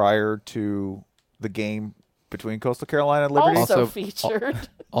prior to the game between Coastal Carolina and Liberty. Also featured.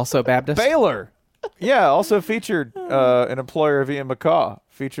 Also Baptist. Baylor. Yeah, also featured an employer of Ian McCaw,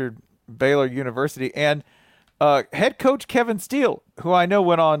 featured Baylor University, and head coach Kevin Steele, who I know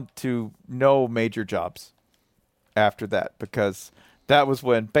went on to no major jobs after that, because that was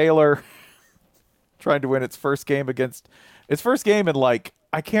when Baylor trying to win its first game in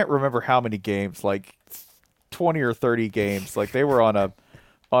I can't remember how many games, 20 or 30 games. They were on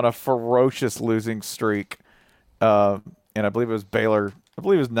a ferocious losing streak. And I believe it was Baylor. I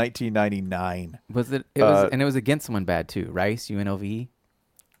believe it was 1999. Was it? It was, and it was against someone bad too. Rice, UNLV.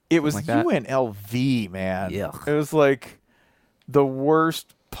 It was UNLV, man. Yeah. It was the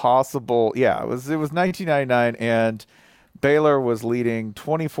worst possible. Yeah, it was 1999, and Baylor was leading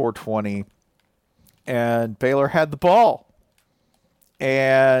 24-20, and Baylor had the ball,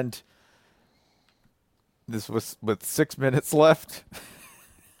 and this was with 6 minutes left.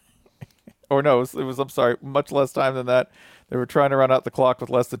 Or no, it was, I'm sorry, much less time than that. They were trying to run out the clock with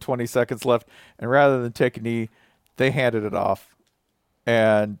less than 20 seconds left, and rather than take a knee, they handed it off.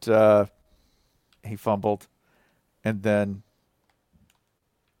 And he fumbled, and then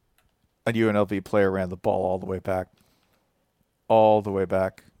a UNLV player ran the ball all the way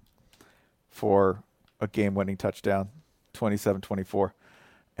back for a game-winning touchdown, 27-24.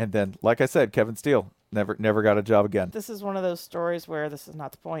 And then, like I said, Kevin Steele never got a job again. This is one of those stories where, this is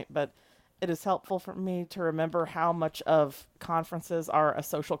not the point, but it is helpful for me to remember how much of conferences are a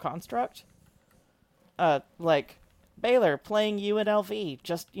social construct. Baylor playing UNLV,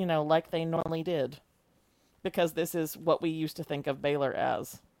 just, like they normally did. Because this is what we used to think of Baylor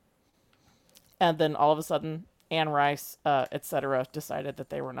as. And then all of a sudden, Ann Rice, etc., decided that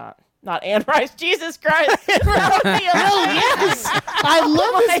they were not. Not Ann Rice, Jesus Christ! Oh, yes! I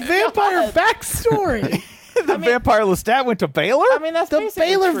love this vampire backstory! Vampire Lestat went to Baylor? I mean, that's the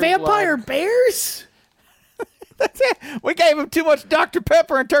Baylor Vampire Bears? That's it. We gave him too much Dr.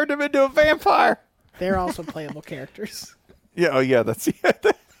 Pepper and turned him into a vampire. They're also playable characters. Yeah, oh yeah, that's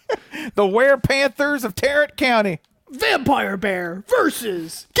the Were Panthers of Tarrant County. Vampire Bear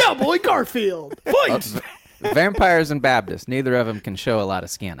versus Cowboy Garfield. Fight! Vampires and Baptists. Neither of them can show a lot of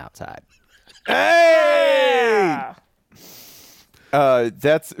skin outside. Hey!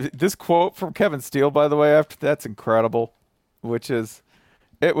 That's this quote from Kevin Steele, by the way, after that's incredible, which is,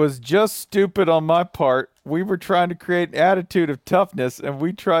 "It was just stupid on my part. We were trying to create an attitude of toughness, and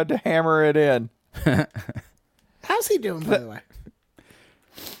we tried to hammer it in." How's he doing, by the way?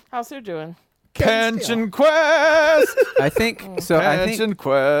 How's he doing? Pension Quest! I think so. Pension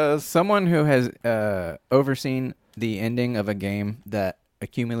Quest. Someone who has overseen the ending of a game that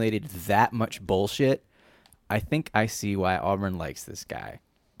accumulated that much bullshit, I think I see why Auburn likes this guy.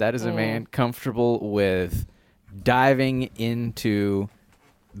 That is a man comfortable with diving into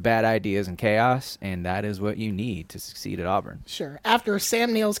bad ideas and chaos, and that is what you need to succeed at Auburn. Sure. After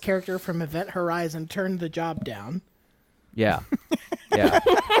Sam Neill's character from Event Horizon turned the job down. Yeah. Yeah.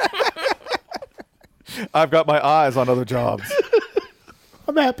 I've got my eyes on other jobs.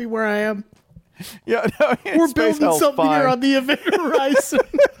 I'm happy where I am. Yeah, no, we're building something here on the Event Horizon.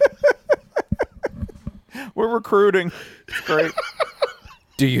 We're recruiting. It's great.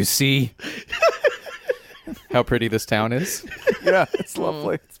 Do you see how pretty this town is? Yeah, it's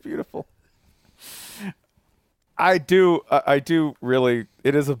lovely. It's beautiful. I do really.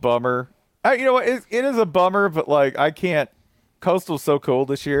 It is a bummer. You know what? It is a bummer, but I can't. Coastal's so cool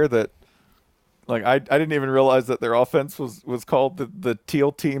this year that I didn't even realize that their offense was called the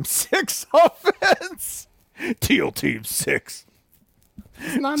Teal Team 6 offense. Teal Team 6.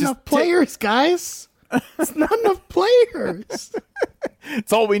 It's not enough players, guys. It's not enough players.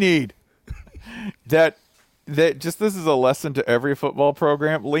 It's all we need. That this is a lesson to every football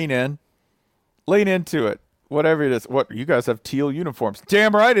program. Lean into it. Whatever it is. What, you guys have teal uniforms?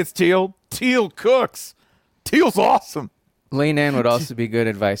 Damn right, it's teal. Teal cooks. Teal's awesome. Lean in would also be good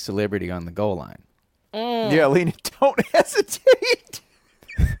advice to Liberty on the goal line. Yeah, lean. Don't hesitate.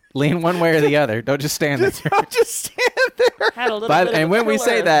 Lean one way or the other. Don't just stand there. Don't just stand there. Had a little bit of And a when we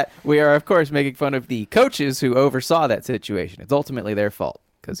say pillar. that, we are, of course, making fun of the coaches who oversaw that situation. It's ultimately their fault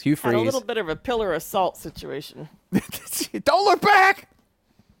because Hugh Had a Freeze. little bit of a pillar assault situation. Don't look back.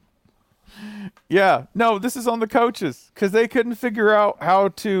 Yeah, no, this is on the coaches because they couldn't figure out how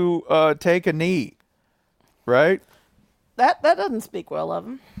to take a knee, right? That doesn't speak well of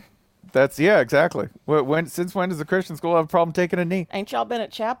him. Exactly. Since when does the Christian school have a problem taking a knee? Ain't y'all been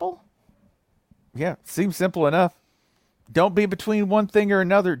at chapel? Yeah, seems simple enough. Don't be between one thing or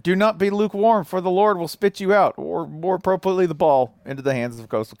another. Do not be lukewarm, for the Lord will spit you out, or more appropriately, the ball into the hands of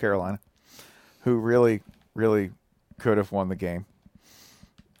Coastal Carolina, who really, really could have won the game.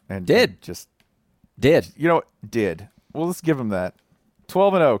 And Did. Did. Well, let's give them that.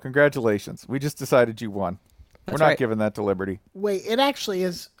 12-0. Congratulations. We just decided you won. That's We're not right. giving that to Liberty. Wait, it actually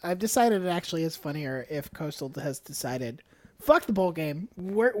is. I've decided it actually is funnier if Coastal has decided, fuck the bowl game.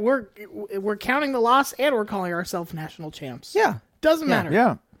 We're counting the loss and we're calling ourselves national champs. Yeah. Doesn't matter.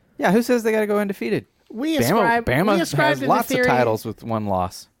 Yeah. Yeah, who says they got to go undefeated? We Bama ascribe has to lots the theory, of titles with one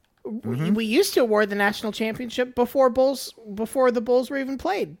loss. We used to award the national championship before the Bulls were even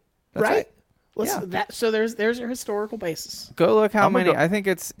played. That's right. So there's a historical basis. Go look how I'm gonna many. go- I think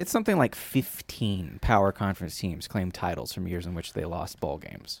it's something like 15 power conference teams claim titles from years in which they lost bowl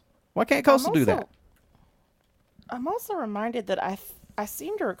games. Why can't Coastal do that? I'm also reminded that I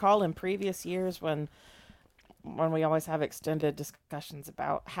seem to recall in previous years when we always have extended discussions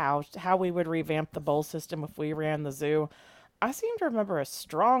about how we would revamp the bowl system if we ran the zoo. I seem to remember a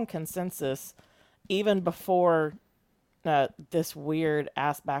strong consensus even before this weird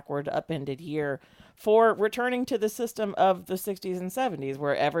ass backward upended year for returning to the system of the 60s and 70s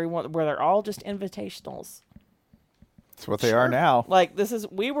where they're all just invitationals. That's what they are now. Like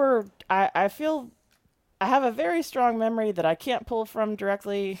I feel I have a very strong memory that I can't pull from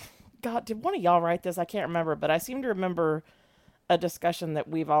directly. God, did one of y'all write this? I can't remember, but I seem to remember a discussion that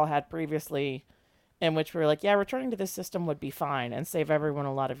we've all had previously in which we were like, yeah, returning to this system would be fine and save everyone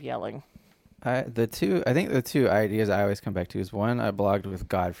a lot of yelling. I think the two ideas I always come back to is one I blogged with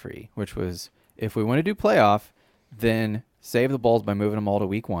Godfrey, which was if we want to do playoff, then save the bowls by moving them all to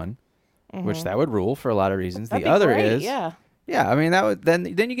week one, which that would rule for a lot of reasons. That'd the be other great, is yeah. I mean that would then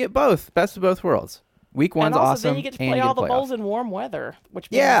you get both best of both worlds. Week one's and also awesome, then you get to and play you all get the playoff. bowls in warm weather,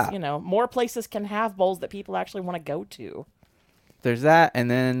 which means, more places can have bowls that people actually want to go to. There's that,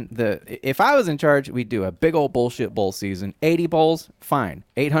 and then if I was in charge, we'd do a big old bullshit bowl season. 80 bowls, fine.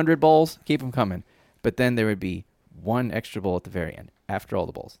 800 bowls, keep them coming. But then there would be one extra bowl at the very end after all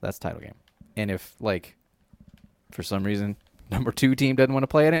the bowls. That's title game. And if, for some reason, number 2 team doesn't want to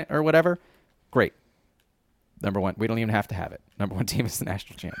play in it or whatever, great. Number 1, we don't even have to have it. Number 1 team is the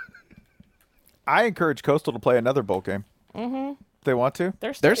national champ. I encourage Coastal to play another bowl game. Mm-hmm. If they want to.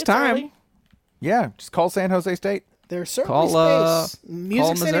 There's it's time. early. Yeah, just call San Jose State. There's certainly Call, space.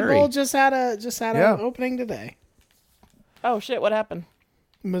 Music City Missouri. Bowl just had an opening today. Oh, shit, what happened?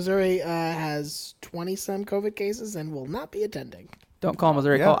 Missouri has 20-some COVID cases and will not be attending. Don't call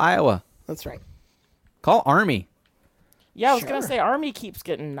Missouri, Yeah. call Iowa. That's right. Call Army. Yeah, I was going to Sure. say Army keeps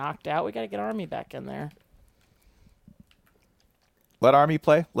getting knocked out. We got to get Army back in there. Let Army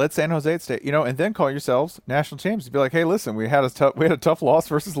play. Let San Jose State. And then call yourselves national champs. Be like, hey, listen, we had a tough loss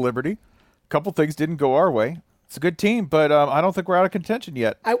versus Liberty. A couple things didn't go our way. It's a good team, but I don't think we're out of contention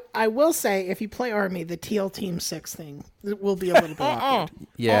yet. I will say, if you play Army, the TL Team 6 thing will be a little bit awkward.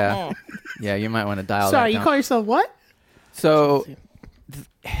 Yeah. Yeah, you might want to dial that Sorry, you down. call yourself what? So,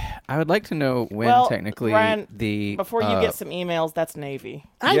 I would like to know when technically Ryan, the before you get some emails, that's Navy.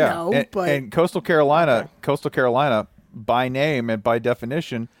 I know, but and Coastal Carolina, by name and by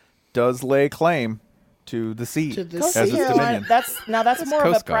definition, does lay claim to the sea To the as sea. its dominion. That's more of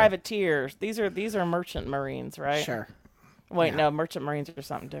a Coast Guard. privateer. These are merchant marines, right? sure. Wait, no, merchant marines are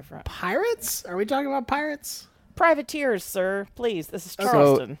something different. Pirates? Are we talking about pirates? Privateers, sir. Please, this is So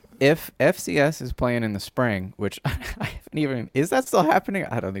Charleston. if FCS is playing in the spring, which I haven't even, is that still happening?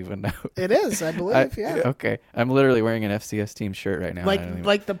 I don't even know. It is, I believe, yeah. Okay, I'm literally wearing an FCS team shirt right now. I don't even-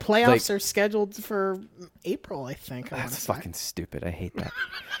 Like the playoffs like- are scheduled for April, I think. I wanna That's say. fucking stupid. I hate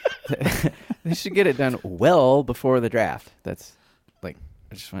that. They should get it done well before the draft. That's I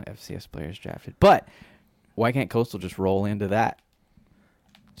just want FCS players drafted. But why can't Coastal just roll into that?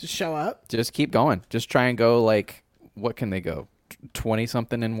 Just show up. Just keep going. Just try and go what can they go? 20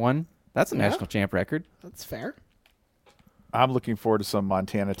 something in one? That's a national champ record. That's fair. I'm looking forward to some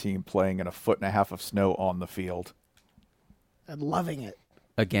Montana team playing in 1.5 feet of snow on the field. And loving it.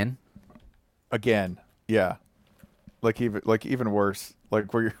 Again. Again, yeah. Like even worse.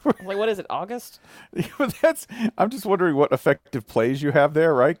 Like where you're Like, what is it, August? I'm just wondering what effective plays you have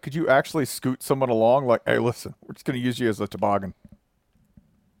there, right? Could you actually scoot someone along? Like, hey, listen, we're just going to use you as a toboggan.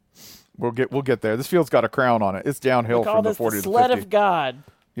 We'll get there. This field's got a crown on it. It's downhill from the 40 the to 50. sled of God.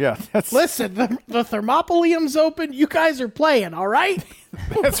 Yeah, Listen, the Thermopolium's open. You guys are playing, all right?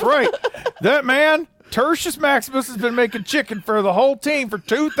 That's right. That man, Tertius Maximus, has been making chicken for the whole team for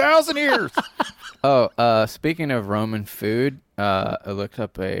 2,000 years. Oh, speaking of Roman food, I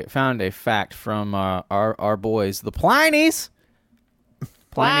found a fact from our boys, the Plinies.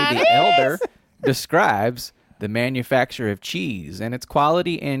 Pliny the Elder describes the manufacture of cheese and its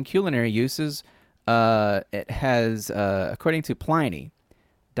quality and culinary uses. It has, according to Pliny,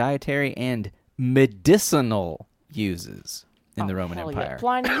 dietary and medicinal uses in the Roman Empire. Yeah.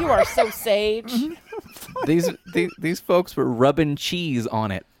 Pliny, you are so sage. These folks were rubbing cheese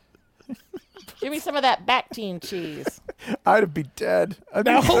on it. Give me some of that Bactine cheese. I'd be dead.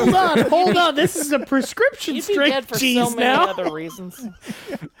 Now hold on. This is a prescription You'd be strength dead for cheese so many now. other reasons.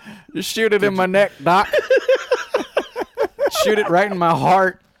 Just shoot it in my neck, Doc. Shoot it right in my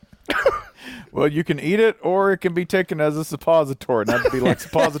heart. Well, you can eat it, or it can be taken as a suppository. That'd be like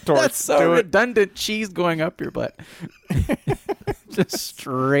suppository. That's so redundant. Cheese going up your butt. Just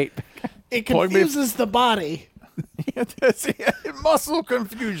straight. It confuses the body. Muscle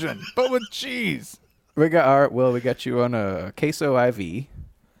confusion, but with cheese. We got you on a queso IV.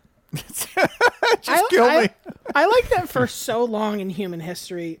 Just kill me. I like that for so long in human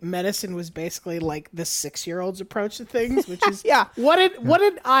history, medicine was basically like the 6-year-old's approach to things, which is, what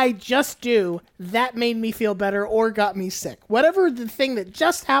did I just do that made me feel better or got me sick? Whatever the thing that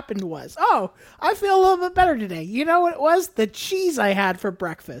just happened was, I feel a little bit better today. You know what it was? The cheese I had for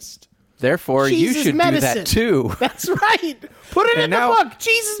breakfast. Therefore, cheese you should medicine. do that too. That's right. Put it in the book.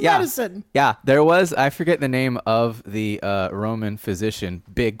 Cheese is medicine. Yeah, there was, I forget the name of the Roman physician,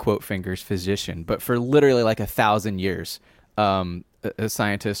 big quote fingers physician, but for literally like 1,000 years, a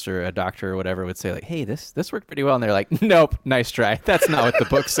scientist or a doctor or whatever would say like, hey, this worked pretty well. And they're like, nope, nice try. That's not what the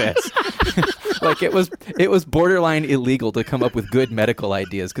book says. Like it was borderline illegal to come up with good medical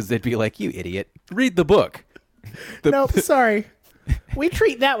ideas because they'd be like, you idiot, read the book. Nope, sorry. We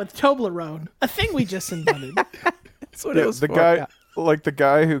treat that with Toblerone, a thing we just invented. That's what it was the for. guy, like the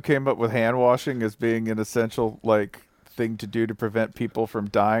guy who came up with hand washing as being an essential thing to do to prevent people from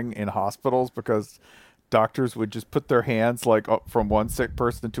dying in hospitals, because doctors would just put their hands up from one sick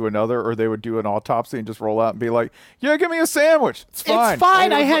person to another, or they would do an autopsy and just roll out and be like, "Yeah, give me a sandwich. It's fine. It's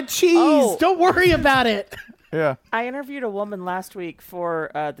fine. I had cheese. Don't worry about it." Yeah. I interviewed a woman last week for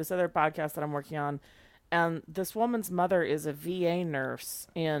this other podcast that I'm working on. And this woman's mother is a VA nurse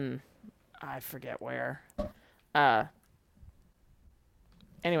in, I forget where.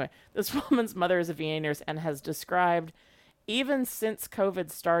 Anyway, this woman's mother is a VA nurse and has described, even since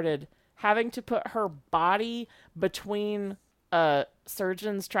COVID started, having to put her body between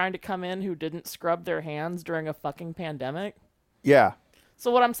surgeons trying to come in who didn't scrub their hands during a fucking pandemic. Yeah.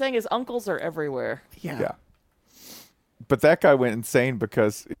 So what I'm saying is uncles are everywhere. Yeah. But that guy went insane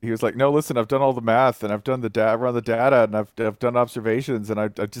because he was like, "No, listen, I've done all the math and I've done run the data and I've done observations and I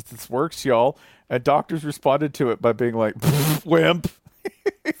just this works, y'all." And doctors responded to it by being like, "Wimp,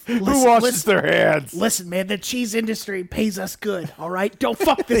 who washes their hands?" Listen, man, the cheese industry pays us good. All right, don't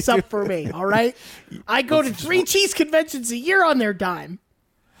fuck this up for me. All right, I go to 3 cheese conventions a year on their dime.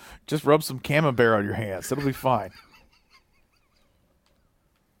 Just rub some camembert on your hands; it'll be fine.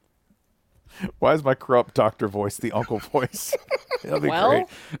 Why is my corrupt doctor voice the uncle voice? That'll be great.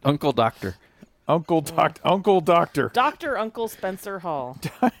 Uncle Doctor. Uncle Doctor. Dr. Uncle Spencer Hall.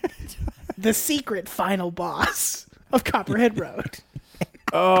 The secret final boss of Copperhead Road.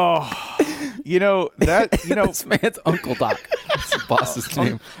 Oh, This man's Uncle Doc. That's the boss's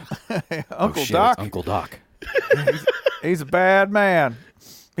name. Uncle Doc. Uncle Doc. He's a bad man.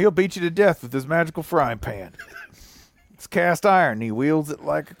 He'll beat you to death with his magical frying pan. It's cast iron. He wields it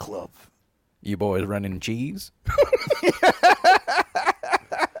like a club. You boys running cheese?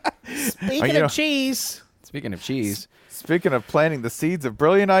 Speaking of cheese. Speaking of planting the seeds of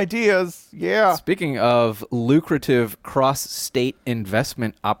brilliant ideas, yeah. Speaking of lucrative cross-state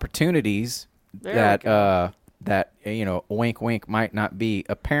investment opportunities that wink wink might not be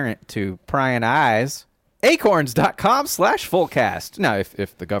apparent to prying eyes. Acorns.com/fullcast. Now,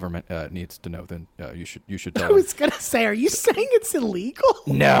 if the government needs to know, then you should tell I was gonna say, are you saying it's illegal?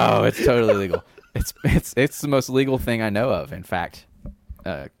 No, it's totally legal. It's the most legal thing I know of, in fact.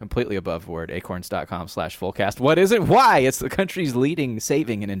 completely above board. Acorns.com/fullcast. What is it? Why? It's the country's leading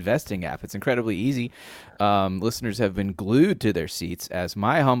saving and investing app. It's incredibly easy. Listeners have been glued to their seats as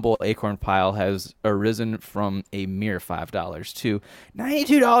my humble Acorn pile has arisen from a mere $5 to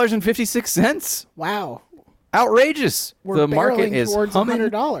 $92.56. Wow. Outrageous. We're the market is towards humming.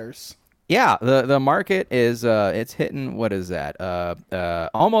 $100. Yeah, the market is it's hitting, what is that?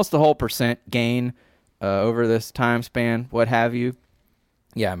 Almost a whole % gain over this time span, what have you.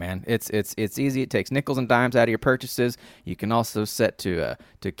 Yeah, man, it's easy. It takes nickels and dimes out of your purchases. You can also set to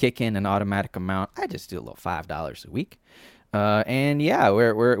kick in an automatic amount. I just do a little $5 a week. And yeah,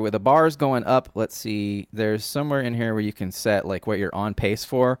 we're the bar's going up. Let's see. There's somewhere in here where you can set like what you're on pace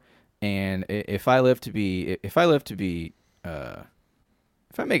for. And if I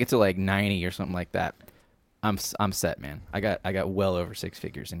make it to like 90 or something like that, I'm set, man. I got well over six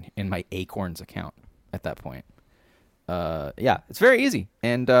figures in my Acorns account at that point. Yeah, it's very easy,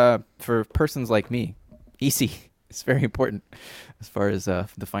 and for persons like me, easy. It's very important as far as the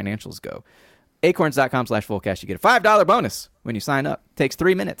financials go. Acorns.com/fullcast. You get a $5 bonus when you sign up. It takes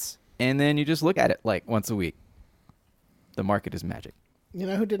 3 minutes, and then you just look at it like once a week. The market is magic. You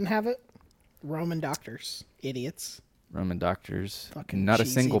know who didn't have it? Roman doctors. Idiots. Roman doctors. Fucking not a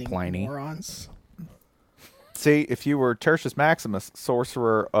single cheese-eating Pliny. morons. See, if you were Tertius Maximus,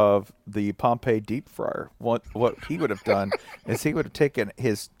 sorcerer of the Pompeii deep fryer, what he would have done is he would have taken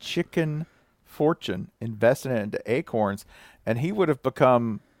his chicken fortune, invested it into acorns, and he would have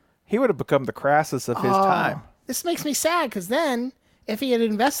become the Crassus of his time. This makes me sad because then, if he had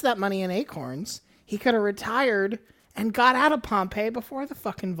invested that money in acorns, he could have retired and got out of Pompeii before the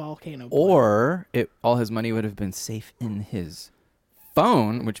fucking volcano blew. Or all his money would have been safe in his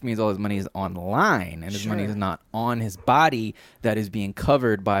phone, which means all his money is online, and his money is not on his body that is being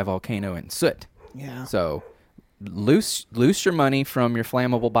covered by volcano and soot. Yeah. So loose your money from your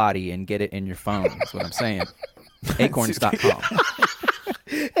flammable body and get it in your phone. That's what I'm saying. Acorns.com.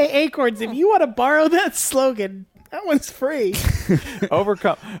 Hey, Acorns, if you want to borrow that slogan, that one's free.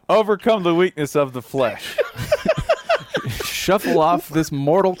 Overcome the weakness of the flesh. Shuffle off this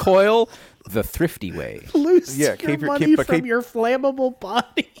mortal coil the thrifty way. Loose your money from your flammable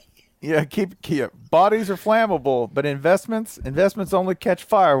body. Yeah, keep bodies are flammable, but investments only catch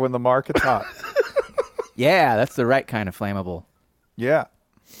fire when the market's hot. Yeah, that's the right kind of flammable. Yeah.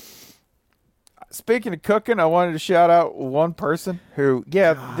 Speaking of cooking, I wanted to shout out one person who,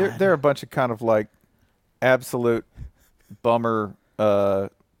 they're a bunch of kind of like absolute bummer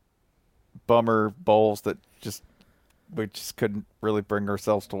bowls that we just couldn't really bring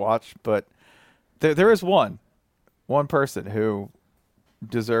ourselves to watch. But there is one person who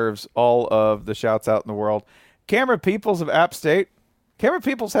deserves all of the shouts out in the world. Cameron Peoples of App State. Cameron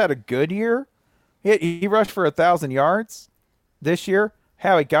Peoples had a good year. He rushed for 1,000 yards this year.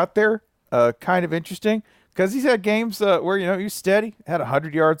 How he got there, kind of interesting, because he's had games where he was steady. Had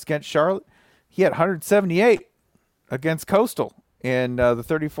 100 yards against Charlotte. He had 178 against Coastal in the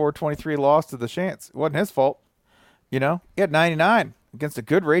 34-23 loss to the Chants. It wasn't his fault. He had 99 against a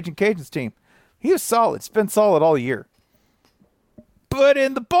good Raging Cajuns team. He was solid. It's been solid all year. But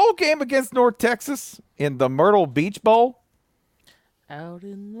in the bowl game against North Texas, in the Myrtle Beach Bowl. Out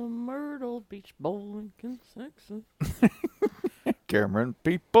in the Myrtle Beach Bowl in Texas. Cameron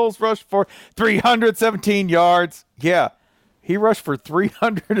Peoples rushed for 317 yards. Yeah, he rushed for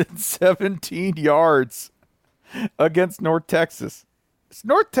 317 yards against North Texas.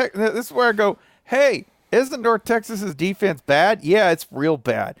 This is where I go, hey, isn't North Texas's defense bad? Yeah, it's real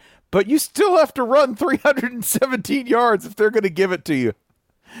bad. But you still have to run 317 yards if they're going to give it to you.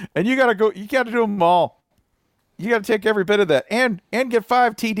 And you got to do them all. You got to take every bit of that and get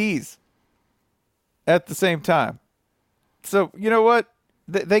 5 TDs at the same time. So, you know what?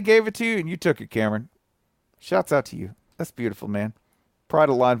 They gave it to you and you took it, Cameron. Shouts out to you. That's beautiful, man. Pride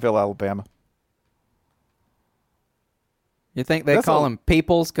of Lineville, Alabama. You think they call him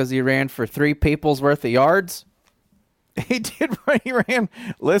Peoples because he ran for 3 peoples worth of yards? He did. He ran.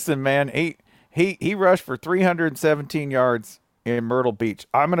 Listen, man. He rushed for 317 yards in Myrtle Beach.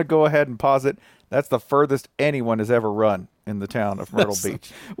 I'm going to go ahead and posit that's the furthest anyone has ever run in the town of Myrtle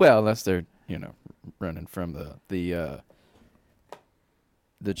Beach. Well, unless they're running from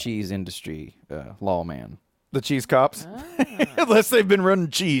the cheese industry lawman. The cheese cops. Unless they've been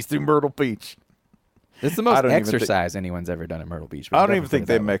running cheese through Myrtle Beach. It's the most exercise anyone's ever done at Myrtle Beach. I don't even think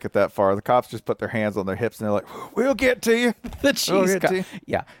they make it that far. The cops just put their hands on their hips and they're like, we'll get to you. The cheese cops.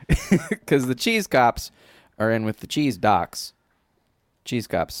 Yeah. Because the cheese cops are in with the cheese docs. Cheese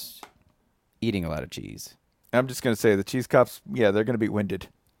cops eating a lot of cheese. I'm just going to say the cheese cops, they're going to be winded.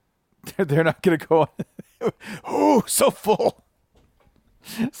 They're not going to go on. Oh, so full.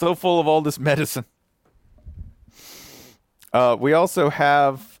 So full of all this medicine. We also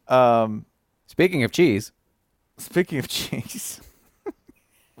have. Speaking of cheese. I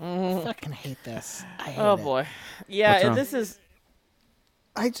fucking hate this. I hate Oh it. boy. Yeah, this is.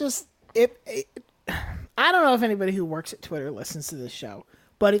 I just I don't know if anybody who works at Twitter listens to this show,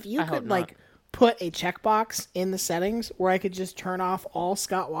 but if you could like put a checkbox in the settings where I could just turn off all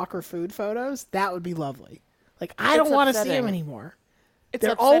Scott Walker food photos, that would be lovely. Like I don't want to see them anymore.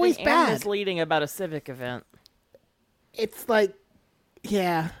 They're always bad. And misleading about a civic event. It's like,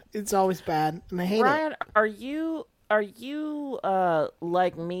 yeah, it's always bad, and I hate Ryan, it. are you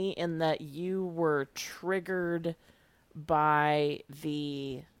like me in that you were triggered by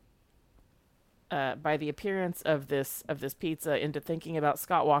the appearance of this pizza into thinking about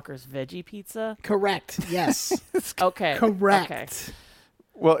Scott Walker's veggie pizza? Correct. Yes. Okay. Correct. Okay.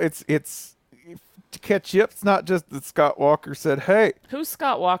 Well, it's to catch you up. It's not just that Scott Walker said, "Hey." Who's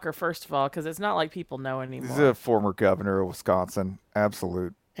Scott Walker, first of all? Because it's not like people know anymore. He's a former governor of Wisconsin.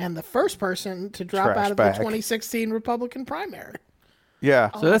 Absolute. And the first person to drop out of the 2016 Republican primary. Yeah.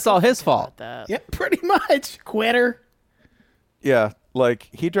 So that's all his fault. Yep, pretty much. Quitter. Yeah, like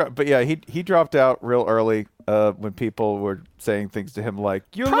he dropped, but yeah, he dropped out real early when people were saying things to him like,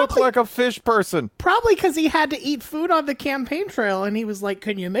 "You look like a fish person." Probably because he had to eat food on the campaign trail, and he was like,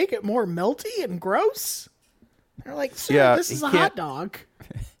 "Can you make it more melty and gross?" They're like, "Sir, this is a hot dog."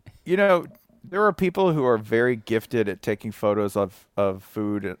 You know, there are people who are very gifted at taking photos of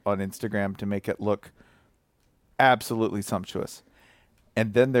food on Instagram to make it look absolutely sumptuous,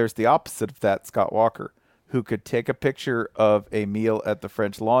 and then there's the opposite of that, Scott Walker, who could take a picture of a meal at the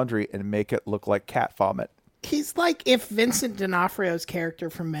French Laundry and make it look like cat vomit. He's like if Vincent D'Onofrio's character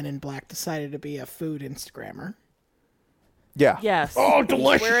from Men in Black decided to be a food Instagrammer. Yeah. Yes. Oh,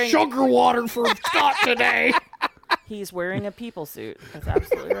 delicious sugar water for Scott today. He's wearing a people suit. That's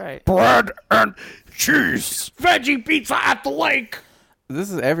absolutely right. Bread and cheese. Veggie pizza at the lake.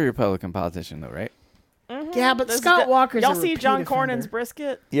 This is every Republican politician, though, right? Mm-hmm. Yeah, but Scott Walker's y'all a see repeat John offender. Cornyn's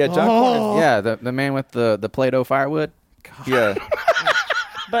brisket? Yeah, John Cornyn. Yeah, the man with the Play-Doh firewood. Yeah.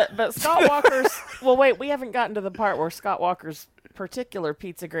 But Scott Walker's... Well, wait, we haven't gotten to the part where Scott Walker's particular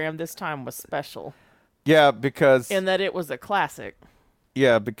pizzagram this time was special. Yeah, because... In that it was a classic.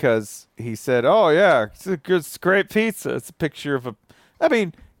 Yeah, because he said, "Oh yeah, it's great pizza." It's a picture of a. I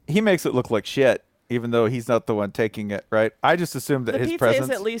mean, he makes it look like shit, even though he's not the one taking it, right? I just assumed that the his pizza presence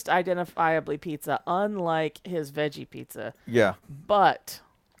is at least identifiably pizza, unlike his veggie pizza. Yeah, but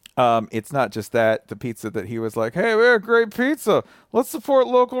it's not just that. The pizza that he was like, "Hey, we have great pizza. Let's support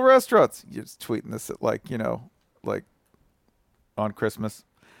local restaurants." You're just tweeting this at like on Christmas,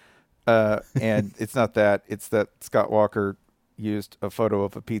 and it's not that. It's that Scott Walker used a photo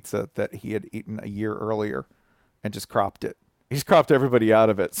of a pizza that he had eaten a year earlier and just cropped it. He just cropped everybody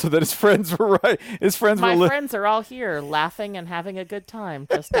out of it so that his friends were right. His friends My friends are all here laughing and having a good time,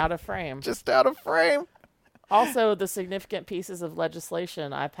 just out of frame. Just out of frame. Also, the significant pieces of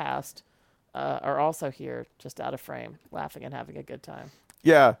legislation I passed are also here, just out of frame, laughing and having a good time.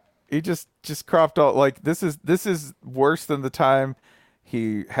 Yeah, he just cropped all, like, this is worse than the time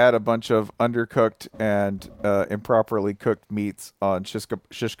he had a bunch of undercooked and improperly cooked meats on shish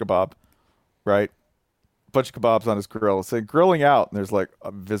kebab, right? Bunch of kebabs on his grill. So grilling out, and there's like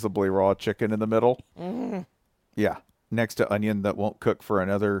a visibly raw chicken in the middle. Mm. Yeah, next to onion that won't cook for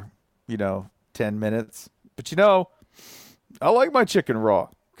another, 10 minutes. But I like my chicken raw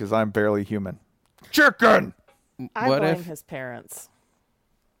because I'm barely human. Chicken! I blame his parents.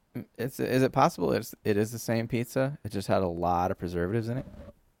 Is it possible it is the same pizza? It just had a lot of preservatives in it.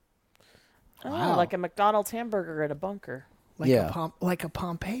 Oh, Wow. like a McDonald's hamburger at a bunker. Like a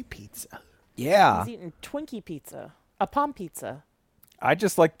Pompeii pizza. Yeah. He's eating Twinkie pizza, a Pom pizza. I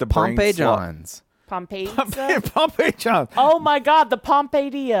just like the brain Pompeii slot. Johns. Pompeii pizza? Pompeii John. Oh my God, the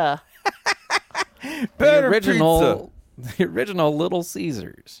Pompeidea. Better the original Little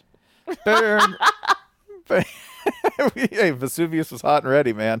Caesars. Hey, Vesuvius was hot and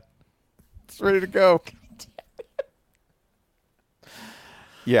ready, man. It's ready to go.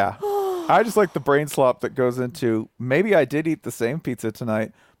 Yeah. I just like the brain slop that goes into, maybe I did eat the same pizza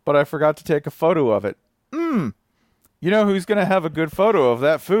tonight, but I forgot to take a photo of it. You know who's going to have a good photo of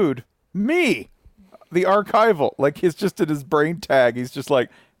that food? Me. The archival. Like, it's just in his brain tag. He's just like,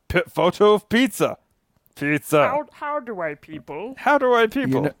 photo of pizza. Pizza. How do I people? How do I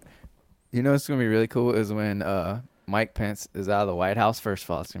people? You know what's going to be really cool is when Mike Pence is out of the White House. First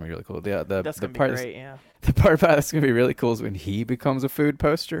of all, it's going to be really cool. That's going to be great, yeah. The part about it's going to be really cool is when he becomes a food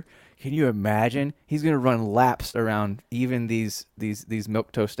poster. Can you imagine? He's going to run laps around even these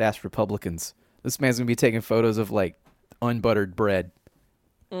milquetoast-ass Republicans. This man's going to be taking photos of, like, unbuttered bread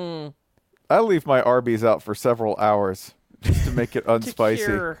I leave my Arby's out for several hours just to make it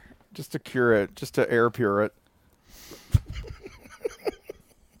unspicy. Just to cure it, just to air pure it.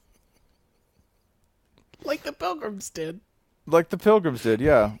 Like the Pilgrims did. Like the Pilgrims did,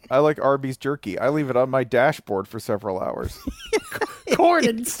 yeah. I like Arby's jerky. I leave it on my dashboard for several hours.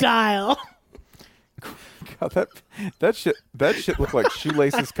 Corden style. God, that shit looked like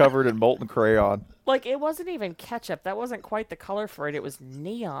shoelaces covered in molten crayon. Like, it wasn't even ketchup. That wasn't quite the color for it. It was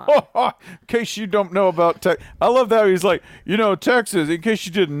neon. In case you don't know about Texas. I love that he's like, Texas, in case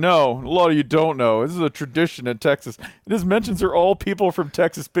you didn't know, a lot of you don't know, this is a tradition in Texas. And his mentions are all people from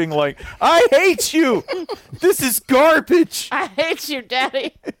Texas being like, I hate you! This is garbage! I hate you,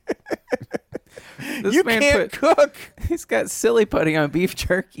 Daddy! This you man can't cook! He's got silly putty on beef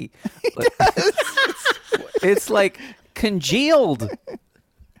jerky. It's like congealed.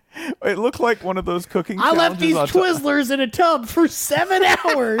 It looked like one of those cooking I left these challenges Twizzlers in a tub for 7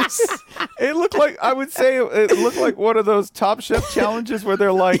 hours. It looked like, I would say, it looked like one of those Top Chef challenges where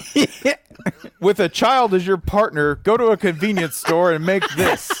they're like, with a child as your partner, go to a convenience store and make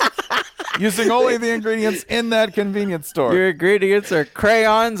this. Using only the ingredients in that convenience store. Your ingredients are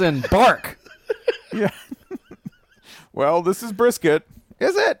crayons and bark. Yeah. Well, this is brisket.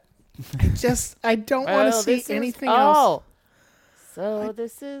 Is it? I don't want to see anything else. So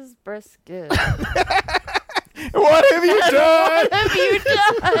this is brisket. What have you done? What have you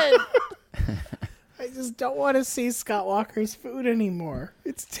done? I just don't want to see Scott Walker's food anymore.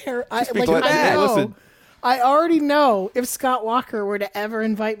 It's terrible. Listen. I already know if Scott Walker were to ever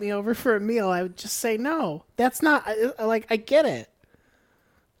invite me over for a meal, I would just say no. That's not, I get it.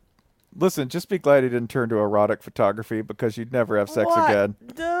 Listen, just be glad he didn't turn to erotic photography because you'd never have sex again.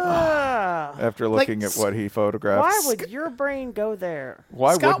 After looking at what he photographed. Why would your brain go there?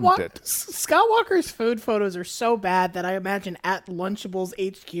 Why wouldn't it? Scott Walker's food photos are so bad that I imagine at Lunchables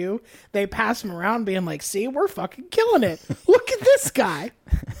HQ, they pass him around being like, see, we're fucking killing it. Look at this guy.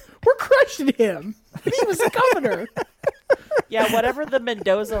 We're crushing him. He was the governor. Yeah, whatever the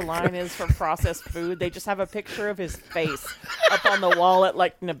Mendoza line is for processed food, they just have a picture of his face up on the wall at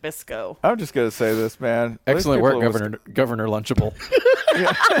like Nabisco. I'm just gonna say this, man. Excellent work, Governor Lunchable.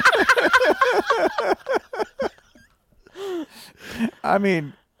 I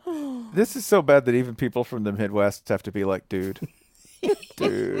mean, this is so bad that even people from the Midwest have to be like, dude.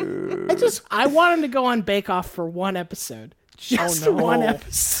 I want him to go on Bake Off for one episode. Just one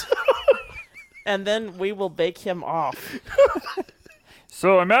episode. And then we will bake him off.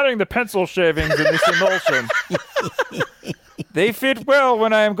 So I'm adding the pencil shavings in this emulsion. They fit well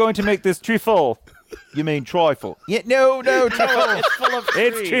when I am going to make this trifle. You mean trifle? Yeah, no, trifle. It's full of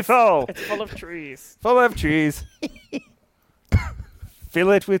trees. It's trifle. It's full of trees. Full of trees.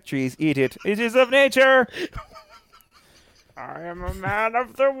 Fill it with trees. Eat it. It is of nature. I am a man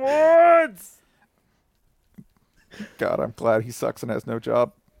of the woods. God, I'm glad he sucks and has no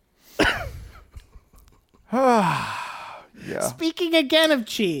job. Yeah. Speaking again of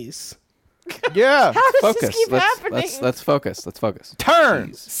cheese. Yeah. How does this keep happening? Let's focus. Turn.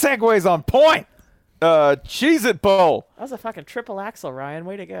 Cheese. Segues on point. Cheez-It Bowl. That was a fucking triple axle, Ryan.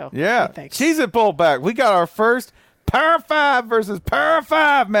 Way to go. Yeah. Hey, thanks. Cheez-It Bowl back. We got our first Power 5 versus Power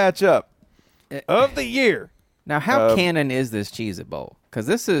 5 matchup of the year. Now, how canon is this Cheez-It Bowl? Because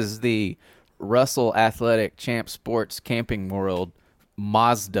this is the Russell Athletic Champ Sports Camping World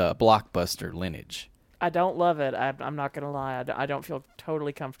Mazda blockbuster lineage. I don't love it. I'm not going to lie. I don't feel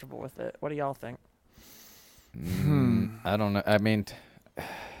totally comfortable with it. What do y'all think? I don't know. I mean,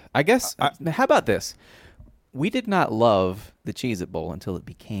 I guess, how about this? We did not love the Cheez-It Bowl until it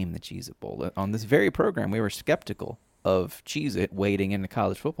became the Cheez-It Bowl. On this very program, we were skeptical of Cheez-It wading into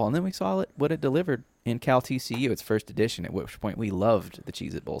college football, and then we saw what it delivered in Cal TCU, its first edition, at which point we loved the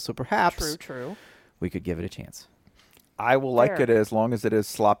Cheez-It Bowl. So perhaps True. we could give it a chance. I will like it as long as it is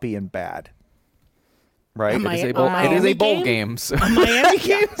sloppy and bad. Right? It is a bowl game. So. A Miami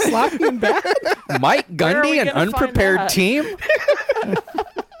game? Sloppy and bad? Mike Gundy, an unprepared team?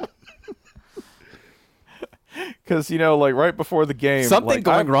 Because, like right before the game. Something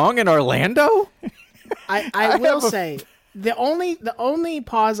going wrong in Orlando? I will say, the only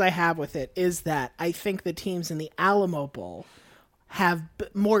pause I have with it is that I think the teams in the Alamo Bowl have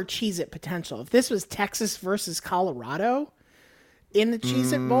more Cheez-It potential. If this was Texas versus Colorado in the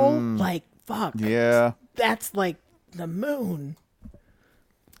Cheez-It Bowl, fuck. Yeah. That's like the moon.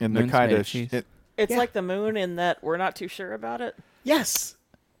 In the kind of it's like the moon in that we're not too sure about it. Yes.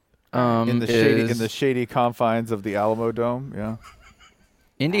 In the shady confines of the Alamo Dome, yeah.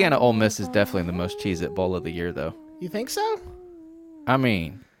 Indiana Ole Miss is definitely the most Cheez-It Bowl of the year, though. You think so? I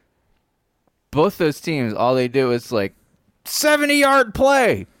mean, both those teams, all they do is 70-yard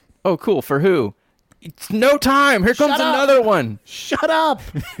play. Oh, cool. For who? It's no time. Here comes another one. Shut up.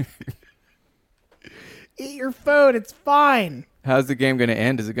 Eat your food. It's fine. How's the game going to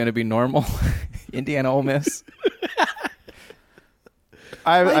end? Is it going to be normal? Indiana Ole Miss?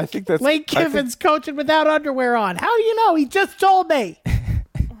 I think that's... Lane Kiffin's coaching without underwear on. How do you know? He just told me.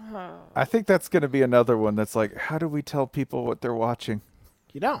 I think that's going to be another one that's like, how do we tell people what they're watching?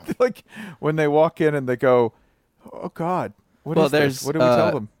 You don't. Like, when they walk in and they go, oh, God, what is this? What do we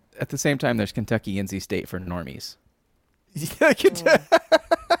tell them? At the same time, there's Kentucky NC State for normies. Yeah,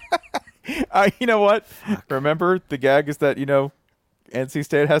 you know what? Remember, the gag is that, NC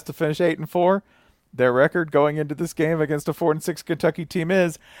State has to finish 8-4. Their record going into this game against a 4-6 Kentucky team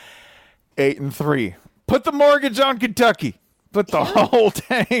is 8-3. Put the mortgage on Kentucky. Put the whole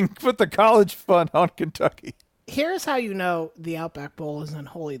thing. Put the college fund on Kentucky. Here's how you know the Outback Bowl is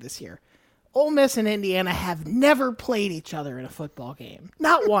unholy this year. Ole Miss and Indiana have never played each other in a football game.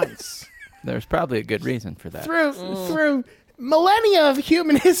 Not once. There's probably a good reason for that. Through millennia of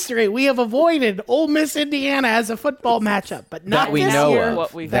human history, we have avoided Ole Miss Indiana as a football matchup, but not that we this know year.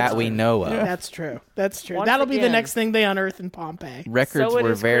 of. That we know of. That's true. That's true. Once That'll be the again, next thing they unearth in Pompeii. Records so it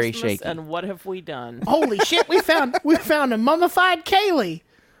were is very Christmas, shaky. And what have we done? Holy shit! We found a mummified Kaylee.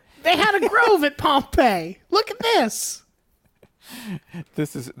 They had a grove at Pompeii. Look at this.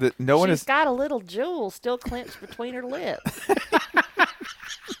 This is that no one She's is. got a little jewel still clenched between her lips.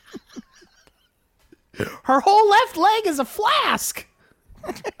 Her whole left leg is a flask.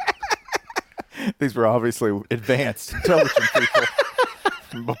 These were obviously advanced, intelligent people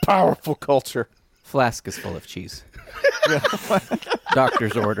from a powerful culture. Flask is full of cheese.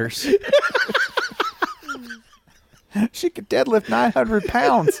 Doctor's orders. She could deadlift 900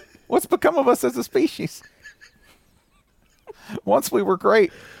 pounds. What's become of us as a species? Once we were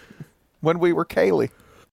great. When we were Kaylee.